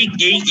গ্রিন। এই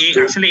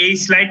আসলে এই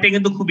স্লাইডটা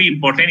কিন্তু খুবই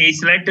ইম্পর্টেন্ট। এই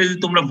স্লাইডটা যদি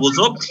তোমরা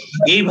বোঝো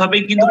এইভাবে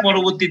কিন্তু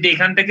পরবর্তীতে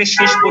এখান থেকে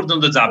শেষ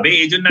পর্যন্ত যাবে।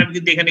 এই জন্য আমি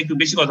কিন্তু এখানে একটু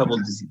বেশি কথা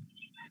বলতেছি।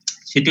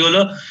 সেটি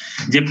হলো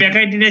যে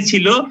প্যাকাইটিনে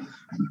ছিল,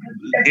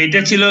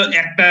 এটা ছিল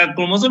একটা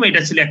ক্রোমোজোম,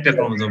 এটা ছিল একটা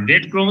ক্রোমোজোম,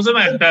 রেড ক্রোমোজোম,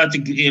 একটা হচ্ছে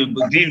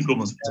গ্রিন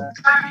ক্রোমোজোম।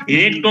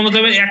 রেড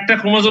ক্রোমোজোমের একটা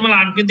ক্রোমোজোমের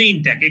আর্ম কিন্তু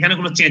ইনট্যাক্ট, এখানে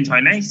কোনো চেঞ্জ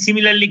হয় নাই।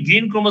 সিমিলারলি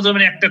গ্রিন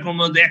ক্রোমোজোমের একটা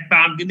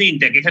আর্ম কিন্তু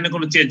ইনট্যাক্ট, এখানে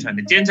কোনো চেঞ্জ হয়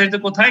না। চেঞ্জ হয়েছে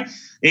কোথায়?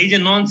 এই যে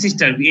নন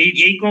সিস্টার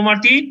এই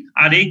ক্রোমাটিড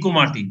আর এই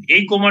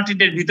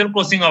ক্রোমাটিডের ভিতর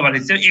ক্রসিং ওভার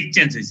হয়েছে,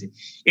 এক্সচেঞ্জ হয়েছে।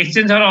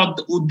 এক্সচেঞ্জ হওয়ার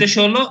উদ্দেশ্য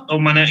হলো,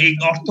 মানে এই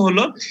অর্থ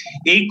হলো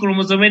এই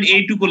ক্রোমোজোমের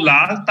এইটুকু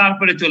লাল,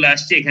 তারপরে চলে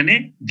আসছে এখানে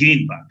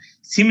গ্রিন পার্ট।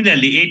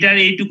 সিমিলারলি এটার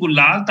এইটুকু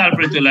লাল,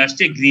 তারপরে চলে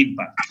আসছে গ্রিন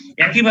পার্ট।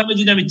 একইভাবে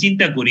যদি আমি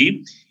চিন্তা করি,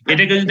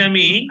 এটাকে যদি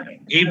আমি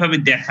এইভাবে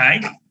দেখাই,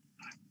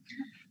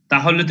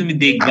 তাহলে তুমি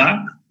দেখবা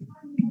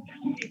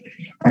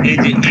এই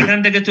যে এখান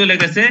থেকে চলে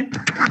গেছে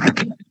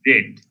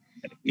রেড,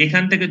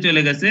 এখান থেকে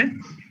চলে গেছে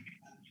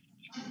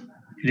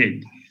রেড।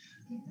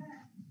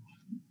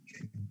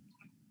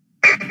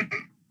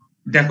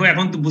 দেখো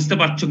এখন তো বুঝতে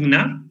পারছো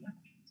কিনা?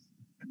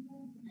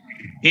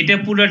 এটা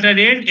পুরোটা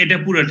রেড, এটা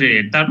পুরোটা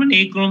রেড। তার মানে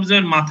এই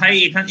ক্রোমোজোমের মাথায়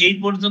এখানে এই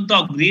পর্যন্ত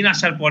গ্রিন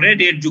আসার পরে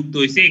রেড যুক্ত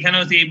হয়েছে, এখানে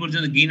হচ্ছে এই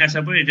পর্যন্ত গ্রিন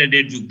আসার পরে এটা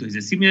রেড যুক্ত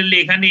হয়েছে। সিমিলারলি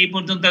এখানে এই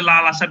পর্যন্ত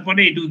লাল আসার পরে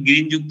এইটুকু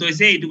গ্রিন যুক্ত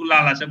হয়েছে, এইটুকু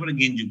লাল আসার পরে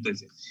গ্রিন যুক্ত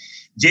হয়েছে।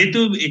 যেহেতু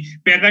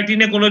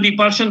প্যাকাইটিনে কোনো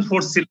রিপালশন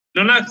ফোর্স ছিল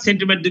না,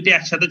 সেন্টিমিটার দুটি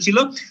একসাথে ছিল,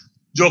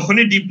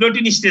 যখনই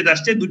ডিপ্লোটিন স্টেজ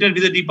আসছে দুটার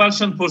ভিতরে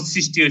রিপালশন ফোর্স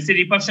সৃষ্টি হয়েছে।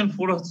 রিপালশন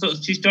ফোর্স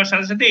সৃষ্টি হওয়ার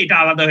সাথে সাথে এটা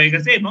আলাদা হয়ে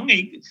গেছে, এবং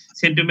এই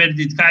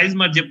সেন্টিমিটার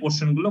কাইজমার যে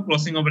পোর্শন গুলো,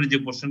 ক্রসিং ওভারের যে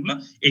পোর্শন গুলো,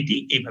 এটি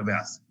এইভাবে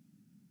আছে।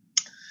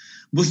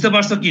 বুঝতে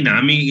পারছো কিনা?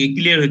 আমি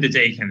ক্লিয়ার হইতে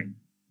চাই এখানে,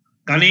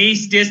 কারণ এই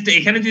স্টেজটা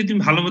এখানে যদি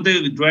তুমি ভালো মতো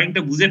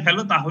ড্রয়িংটা বুঝে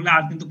ফেলো, তাহলে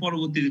আর কিন্তু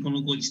পরবর্তীতে কোনো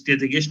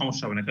স্টেজে গিয়ে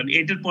সমস্যা হবে না। কারণ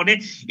এটার পরে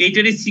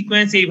এইটারই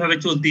সিকোয়েন্স এইভাবে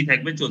চলতেই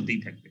থাকবে।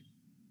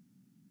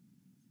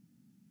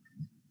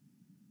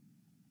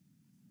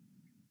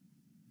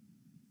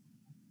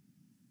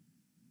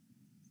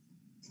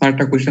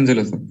 একটা কোশ্চেন ছিল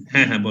স্যার।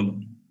 হ্যাঁ বলো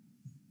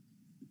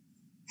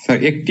স্যার,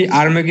 একটি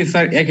আর্মে কি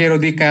স্যার একের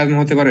অধিক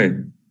কায়াজমা হতে পারে?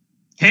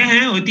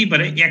 হ্যাঁ হইতেই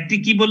পারে। একটি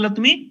কি বললা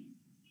তুমি?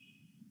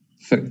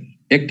 স্যার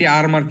একটি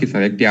আর্ম আর কি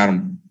স্যার? একটি আর্ম,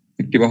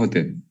 একটি বাহুতে।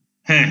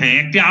 হ্যাঁ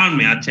একটি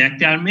আর্মে। আচ্ছা,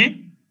 একটি আর্মে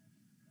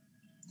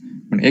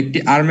মানে একটি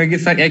আর্মে কি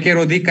স্যার একের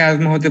অধিক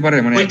কায়াজমা হতে পারে?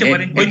 মানে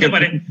হইতে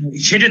পারে।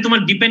 সেটা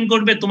তোমার ডিপেন্ড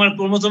করবে তোমার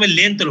ক্রোমোজোমের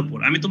লেন্থের উপর।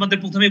 আমি তোমাদের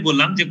প্রথমেই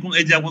বললাম যে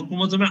এই যে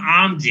ক্রোমোজোমের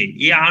আর্ম, যে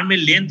এই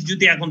আর্মের লেন্থ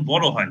যদি এখন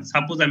বড় হয়,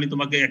 সাপোজ আমি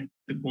তোমাকে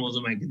একটা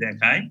ক্রোমোজোম আগে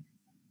দেখাই,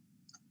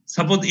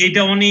 সাপোজ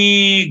এটা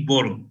অনেক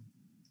বড়,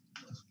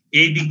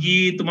 এইদিকে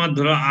তোমার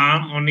ধরো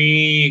আর্ম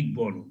অনেক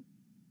বড়,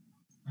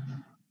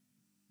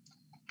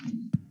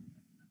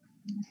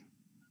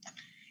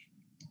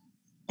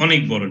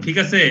 ঠিক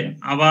আছে।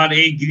 আবার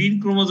এই গ্রিন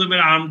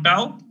ক্রোমোজোমের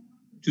আর্মটাও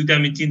যদি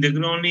আমি চিন্তা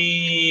করি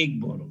অনেক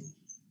বড়,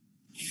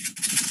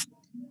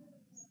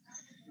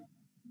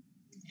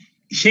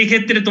 সেই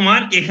ক্ষেত্রে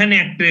তোমার এখানে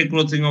একটা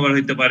ক্রসিং ওভার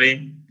হইতে পারে,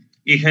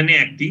 এখানে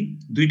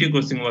দুইটা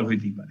ক্রসিং ওভার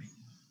হইতেই পারে।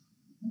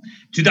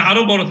 যদি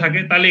আরো বড় থাকে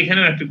তাহলে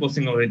এখানেও একটা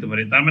ক্রসিং ওভার হইতে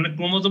পারে। তার মানে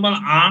ক্রোমোজোমাল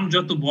আর্ম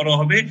যত বড়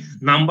হবে,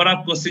 নাম্বার অফ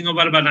ক্রসিং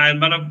ওভার বা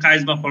নাম্বার অফ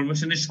কাইজ বা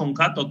ফরমেশনের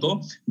সংখ্যা তত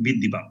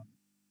বৃদ্ধি পাবে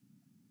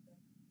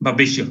বা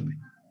বেশি হবে।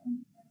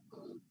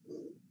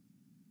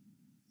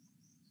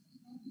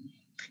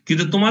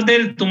 কিন্তু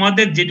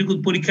তোমাদের যেটুকু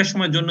পরীক্ষার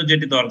সময়ের জন্য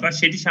যেটি দরকার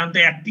সেটি সাধারণত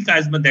একটি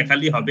কাইজমা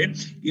দেখালেই হবে,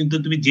 কিন্তু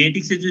তুমি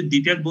জেনেটিক্সে যদি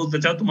ডিটেল বলতে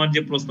চাও, তোমার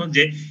যে প্রশ্ন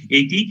যে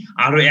এইটি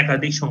আরো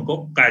একাধিক সংখ্যক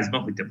কাইজমা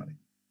হইতে পারে।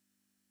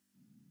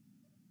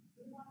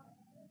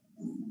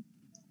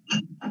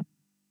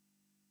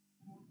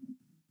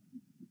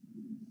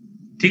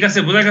 ঠিক আছে,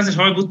 বোঝা গেছে?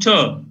 সবাই বুঝছো?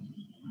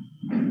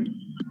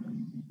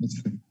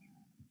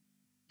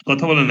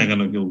 কথা বলেন না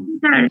কেন কেউ?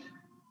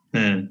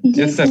 হ্যাঁ,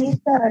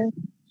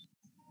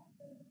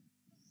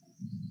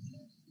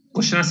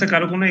 কোশ্চেন আছে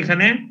কারো কোনো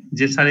এখানে,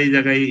 যে স্যার এই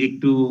জায়গায়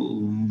একটু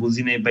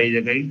বুঝি নেই বা এই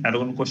জায়গায় কারো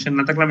কোনো কোশ্চেন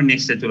না থাকলে আমি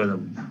নেক্সটে চলে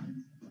যাব।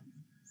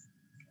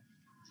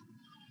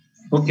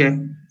 ওকে,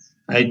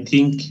 আই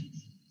থিংক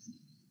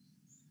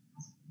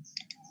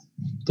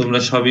তোমরা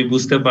সবই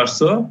বুঝতে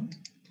পারছো।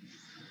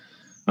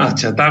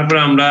 আচ্ছা, তারপরে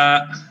আমরা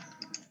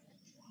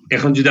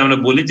এখন যদি আমরা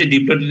বলি যে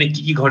ডিপ্লয়েডিনে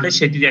কি কি ঘটে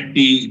সেটির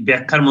একটি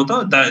ব্যাখ্যার মতো,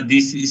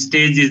 this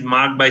stage is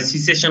marked by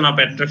সিসেশন of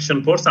attraction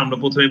force. আমরা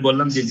প্রথমে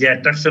বললাম যে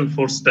অ্যাট্রাকশন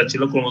ফোর্সটা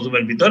ছিল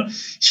ক্রোমোজোমের ভিতর,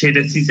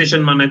 সেটা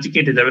সিসেশন মানে হচ্ছে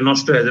কেটে যাবে,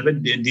 নষ্ট হয়ে যাবে,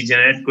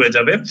 ডিজেনারেট করে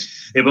যাবে,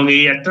 এবং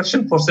এই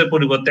অ্যাট্রাকশন ফোর্সের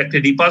পরিবর্তে একটা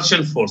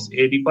রিপালশন ফোর্স,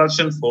 এই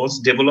repulsion force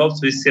develops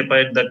which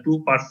separate the two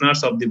partners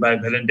of the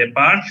bivalent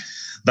apart.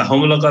 The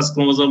homologous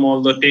chromosome,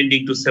 although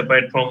tending to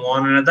separate from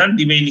one another,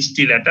 remain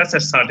still attached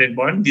at certain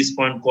point. This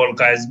point called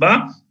chiasma.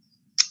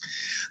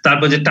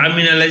 তারপর যে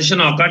terminalisation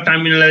অকার,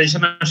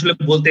 terminalisation আসলে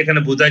বলতে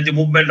এখানে বোঝায় যে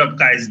movement of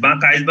কাইজমা,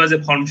 কাইজমা যে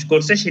form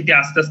করছে সেটি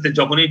আস্তে আস্তে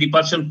যখনই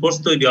রিপালশন ফোর্স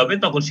তৈরি হবে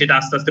তখন সেটা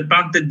আস্তে আস্তে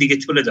প্রান্তের দিকে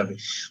চলে যাবে,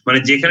 মানে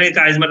যেখানে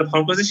কাইজমাটা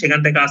ফর্ম করেছে সেখান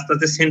থেকে আস্তে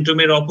আস্তে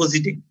সেন্ট্রোমের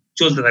অপোজিটে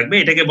চলতে থাকবে,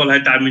 এটাকে বলা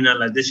হয়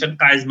terminalisation,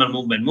 কাইজমার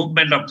movement,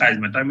 movement of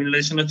কাইজমা।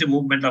 Terminalisation হচ্ছে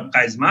movement of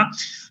কাইজমা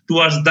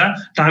towards the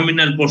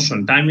terminal portion,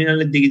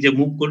 টার্মিনালের দিকে যে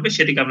মুভ করবে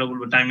সেটাকে আমরা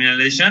বলবো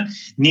টার্মিনালাইজেশন।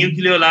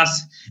 নিউক্লিওলাস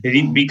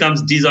বিকামস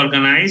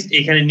ডিসঅর্গানাইজড,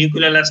 এখানে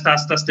নিউক্লিওলাসটা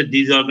আস্তে আস্তে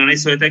ডিসঅর্গানাইজ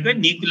হয়ে থাকবে,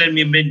 নিউক্লিয়ার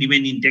মেমব্রেন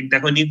রিমেইন ইনটেক্ট।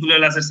 দেখো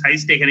নিউক্লিওলাসের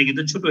সাইজটা এখানে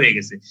কিন্তু ছোট হয়ে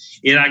গেছে,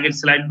 এর আগের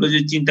স্লাইডগুলো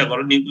যদি চিন্তা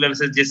করো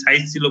নিউক্লিওলাসের যে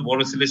সাইজ ছিল,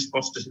 বড় ছিল,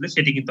 স্পষ্ট ছিল,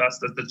 সেটি কিন্তু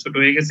আস্তে আস্তে ছোট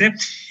হয়ে গেছে,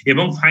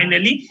 এবং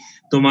ফাইনালি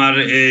তোমার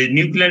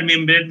নিউক্লিয়ার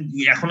মেমব্রেন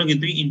এখনো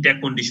কিন্তু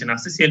ইনট্যাক্ট কন্ডিশন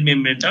আছে, সেল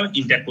মেমব্রেনটাও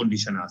ইনট্যাক্ট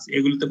কন্ডিশন আছে,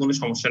 এগুলোতে কোনো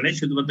সমস্যা নেই,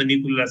 শুধুমাত্র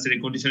নিউক্লিয়াসের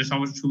এই কন্ডিশনের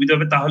সমস্যা সুবিধা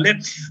হবে। তাহলে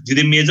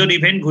যদি মেজর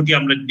ইভেন্ট ঘটি,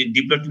 আমরা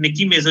ডিপ্লয়েডিনে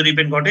কি মেজর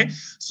ইভেন্ট ঘটে,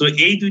 সো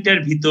এই দুইটার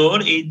ভিতর,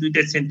 এই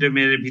দুইটা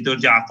সেন্ট্রোমিয়ারের ভিতর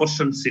যে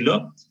আকর্ষণ ছিল,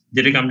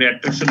 যেটাকে আমরা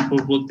অ্যাট্রাকশন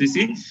ফোর্স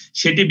বলতেছি,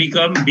 সেটি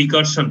বিকাম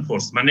বিকর্ষণ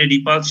ফোর্স, মানে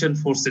রিপালশন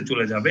ফোর্সে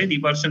চলে যাবে।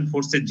 রিপালশন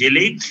ফোর্সে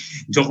গেলেই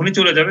যখনই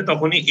চলে যাবে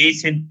তখনই এই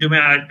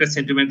সেন্ট্রোমিয়ার আরেকটা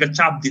সেন্ট্রোমিয়ারকে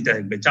চাপ দিতে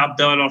থাকবে, চাপ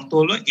দেওয়ার অর্থ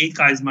হলো এই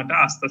কাইজমাটা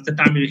আস্তে আস্তে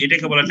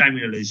এটাকে বলা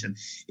টার্মিনালাইজেশন,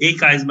 এই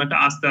কাইজমাটা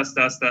আস্তে আস্তে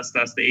আস্তে আস্তে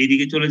আস্তে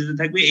এইদিকে চলে যেতে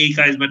থাকবে, এই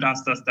কাইজমাটা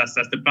আস্তে আস্তে আস্তে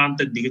আস্তে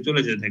প্রান্তের দিকে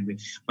চলে যেতে থাকবে,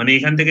 মানে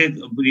এখান থেকে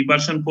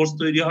রিপালশন ফোর্স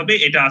তৈরি হবে,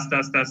 এটা আস্তে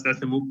আস্তে আস্তে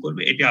আস্তে মুভ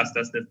করবে, এটা আস্তে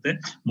আস্তে আস্তে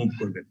মুভ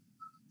করবে।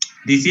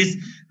 This is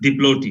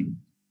diplotene.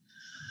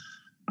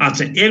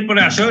 আচ্ছা, এরপরে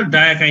আসো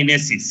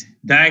ডায়াকাইনেসিস।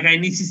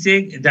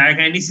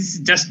 ডায়াকাইনেসিস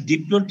জাস্ট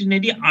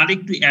ডিপ্লোটিনেরই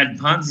আরেকটু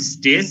অ্যাডভান্স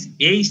স্টেজ।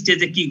 এই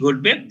স্টেজে কি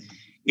ঘটবে,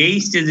 এই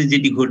স্টেজে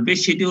যেটি ঘটবে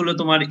সেটি হলো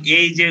তোমার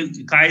এই যে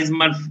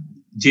কাইজমার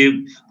যে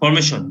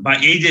ফরমেশন বা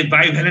এই যে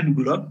বাইভ্যালেন্ট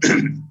গুলো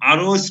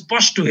আরো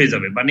স্পষ্ট হয়ে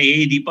যাবে, মানে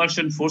এই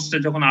রিপালশন ফোর্সটা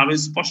যখন আরো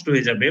স্পষ্ট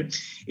হয়ে যাবে,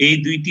 এই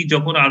দুইটি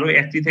যখন আরো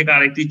একটি থেকে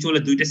আরেকটি চলে,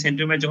 দুইটা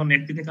সেন্ট্রোমিয়ার যখন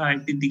একটি থেকে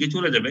আরেকটির দিকে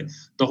চলে যাবে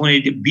তখন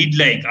এটি বিড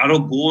লাইক আরো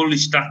গোল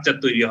স্ট্রাকচার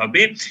তৈরি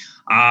হবে,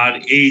 আর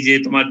এই যে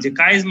তোমার যে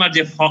কাইজমার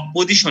যে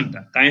পজিশনটা,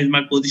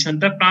 কাইজমার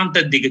পজিশনটা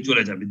প্রান্তের দিকে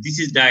চলে যাবে। This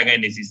is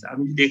diakinesis.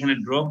 আমি যদি এখানে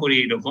ড্র করি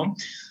এইরকম,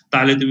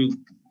 তাহলে তুমি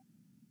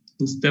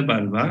বুঝতে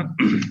পারবা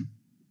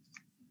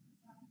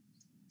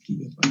কি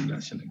ব্যাপারটা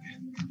আসলে।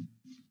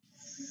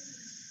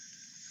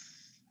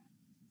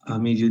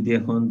 আমি যদি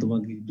এখন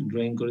তোমাকে একটু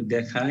ড্রয়িং করে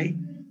দেখাই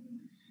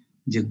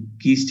যে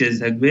কি স্টেজ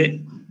থাকবে,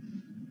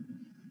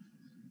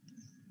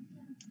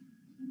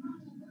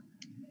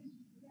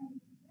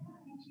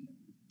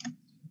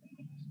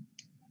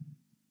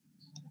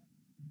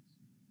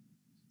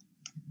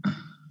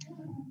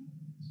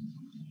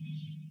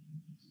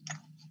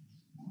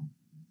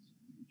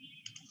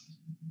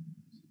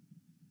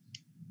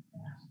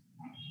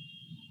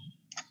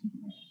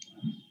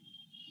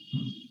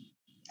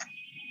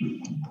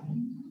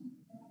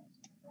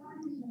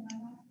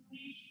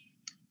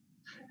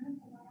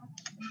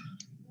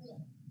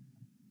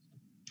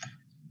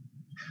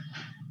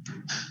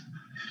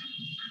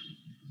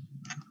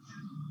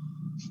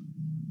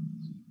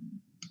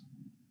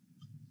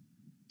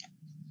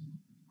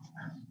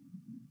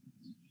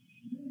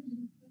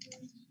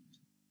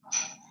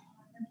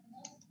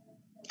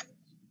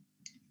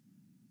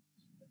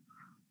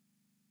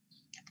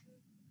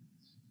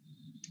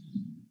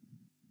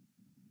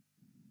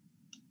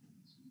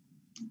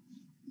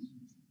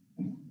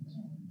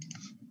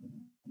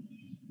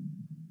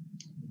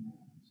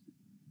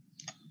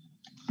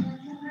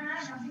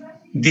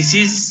 দিস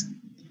ইজ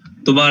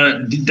তোমার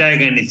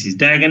ডায়াকাইনেসিস।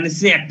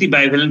 ডায়াকাইনেসিস একটি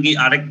বাইভ্যালেন্ট কি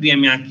আরেকটি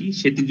আমি আঁকি,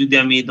 সেটি যদি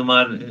আমি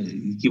তোমার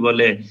কি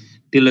বলে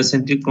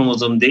টেলোসেন্ট্রিক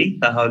ক্রোমোজোম দেই,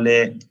 তাহলে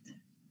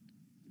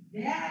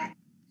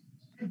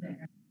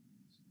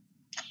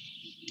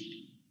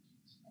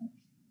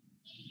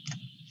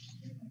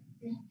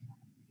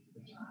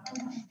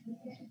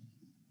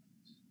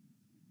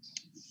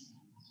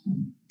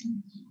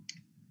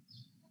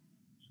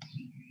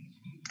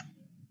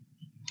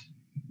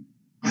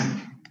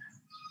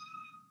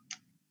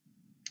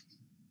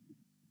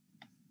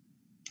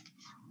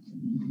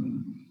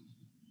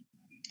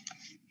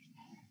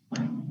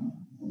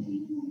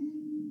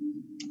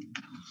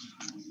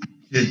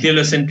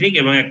টেলোসেন্ট্রিক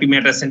এবং একটি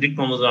মেটাসেন্ট্রিক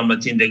ক্রোমোজোম আমরা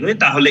চিন্তা করি,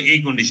 তাহলে এই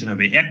কন্ডিশন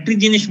হবে। একটি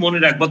জিনিস মনে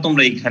রাখবো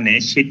তোমরা এখানে,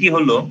 সেটি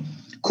হলো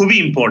খুবই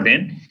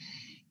ইম্পর্টেন্ট,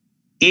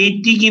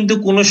 এইটি কিন্তু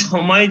কোনো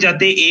সময়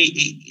যাতে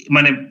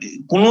মানে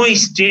কোন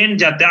স্ট্রেন্ড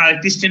যাতে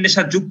আরেকটি স্ট্রেন্ডের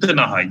সাথে যুক্ত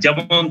না হয়।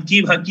 যেমন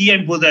কি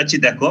আমি বলতে যাচ্ছি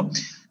দেখো,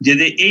 যে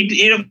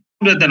এরকম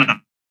যাতে না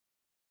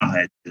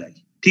হয়,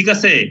 ঠিক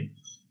আছে,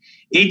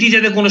 এইটি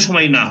যাতে কোনো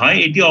সময় না হয়,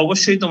 এটি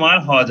অবশ্যই তোমার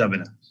হওয়া যাবে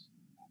না,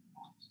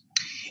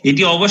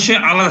 এটি অবশ্যই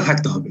আলাদা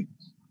থাকতে হবে,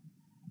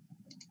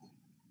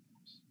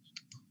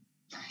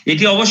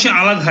 এটি অবশ্যই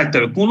আলাদা থাকতে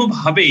হবে,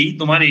 কোনোভাবেই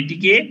তোমার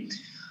এটিকে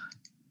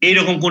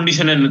এইরকম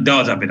কন্ডিশনে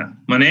দেওয়া যাবে না।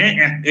 মানে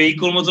এই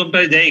ক্রোমোজোমটা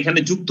যে এখানে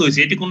যুক্ত হয়েছে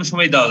এটি কোনো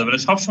সময় দেওয়া যাবে না,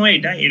 সবসময়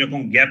এটা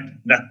এরকম গ্যাপ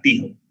রাখতেই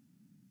হবে।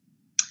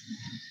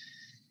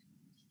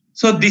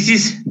 So this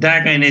is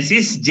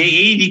diakinesis. যে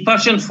এই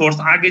রিপালশন ফোর্স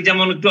আগে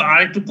যেমন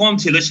আরেকটু কম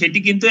ছিল, সেটি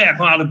কিন্তু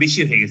এখন আরো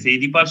বেশি হয়ে গেছে। এই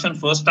রিপালশন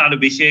ফোর্সটা আরো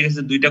বেশি হয়ে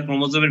গেছে, দুইটা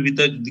ক্রোমোজোমের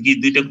ভিতর,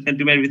 দুইটা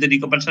সেন্ট্রোমিয়ারের ভিতর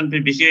রিপালশন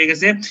ফোর্স বেশি হয়ে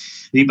গেছে।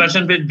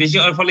 রিপালশন ফোর্স বেশি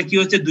হওয়ার ফলে কি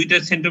হচ্ছে, দুইটা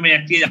সেন্ট্রোমিয়ার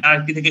একটি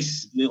আরেকটি থেকে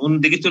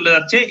অন্যদিকে চলে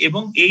যাচ্ছে,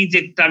 এবং এই যে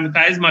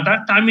কাইজমাটা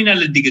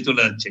টার্মিনালের দিকে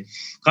চলে যাচ্ছে,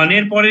 কারণ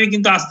এরপরে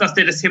কিন্তু আস্তে আস্তে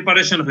এটা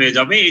সেপারেশন হয়ে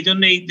যাবে। এই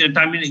জন্য এই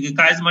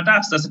কাইজমাটা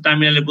আস্তে আস্তে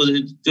টার্মিনালে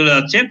চলে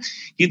যাচ্ছে।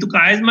 কিন্তু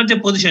কাইজমার যে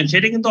পজিশন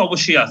সেটা কিন্তু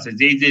অবশ্যই আছে,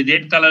 যে এই যে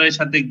রেড কালারের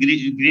সাথে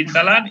গ্রিন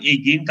কালার, এই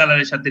গ্রিন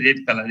কালারের সাথে রেড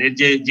কালার, এর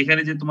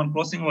যেখানে যে তোমার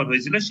ক্রসিং ওভার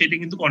হয়েছিল সেটা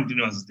কিন্তু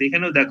কন্টিনিউয়াস আছে।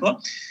 এখানেও দেখো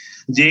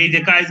যে এই যে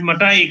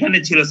কাইজমাটা এখানে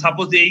ছিল,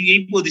 সাপোজ এই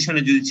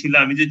পজিশনে যদি ছিল,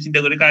 আমি যদি চিন্তা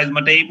করি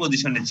কাইজমাটা এই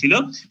পজিশনে ছিল,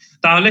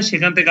 তাহলে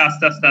সেখান থেকে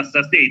আস্তে আস্তে আস্তে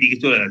আস্তে এইদিকে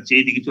চলে যাচ্ছে,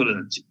 এইদিকে চলে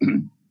যাচ্ছে।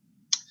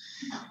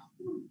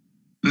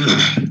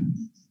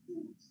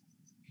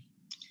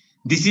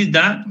 This is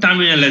the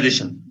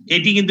terminalisation.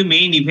 এটি কিন্তু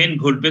মেইন ইভেন্ট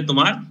ঘটবে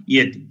তোমার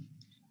ইয়েতে,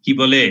 কি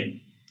বলে,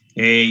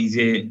 এই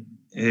যে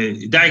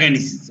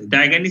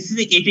ডায়াগনোসিস,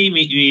 এটাই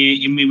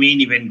মেইন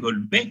ইভেন্ট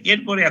ঘটবে।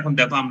 এরপরে এখন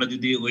দেখো আমরা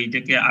যদি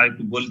ওইটাকে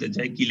আরেকটু বলতে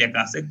চাই, কি লেখা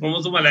আছে,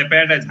 chromosomal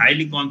apparatus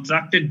highly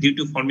contracted due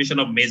to formation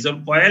of major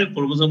coil.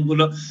 Chromosome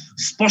গুলো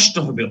স্পষ্ট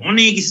হবে,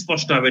 অনেক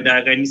স্পষ্ট হবে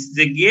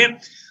ডায়াগনোসিসে গিয়ে।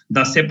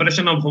 The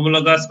separation of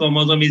homologous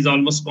chromosome is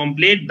almost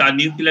complete. The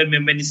nuclear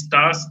membrane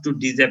starts to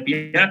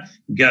disappear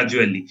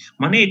gradually.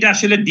 মানে এটা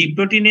আসলে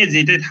ডিপ্রোটিনে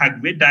যেটা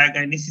থাকবে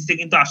ডায়াকাইনেসিসে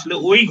কিন্তু আসলে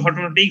ওই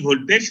ঘটনাটাই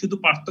ঘটবে, শুধু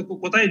পার্থক্য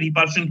কোথায়,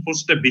 রিপালশন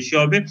ফোর্সটা বেশি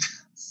হবে,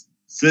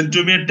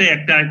 সেন্ট্রোমিয়ারটা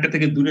একটা আরেকটা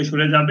থেকে দূরে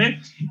সরে যাবে,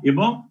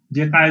 এবং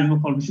যে কাইজমা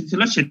ফর্মেশন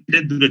ছিল সেটা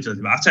দূরে চলে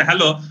যাবে। আচ্ছা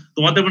হ্যালো,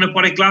 তোমাদের মনে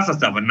পরে ক্লাস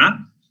আছে আবার না?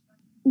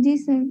 জি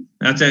স্যার।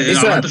 আচ্ছা,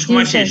 আমার তো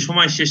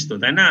সময় শেষ তো,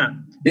 তাই না?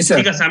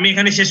 ঠিক আছে, আমি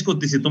এখানে শেষ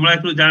করতেছি, তোমরা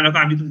একটু জানা রাখো,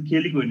 আমি তো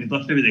খেয়ালই করিনি,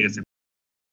 10টা বেজে গেছে।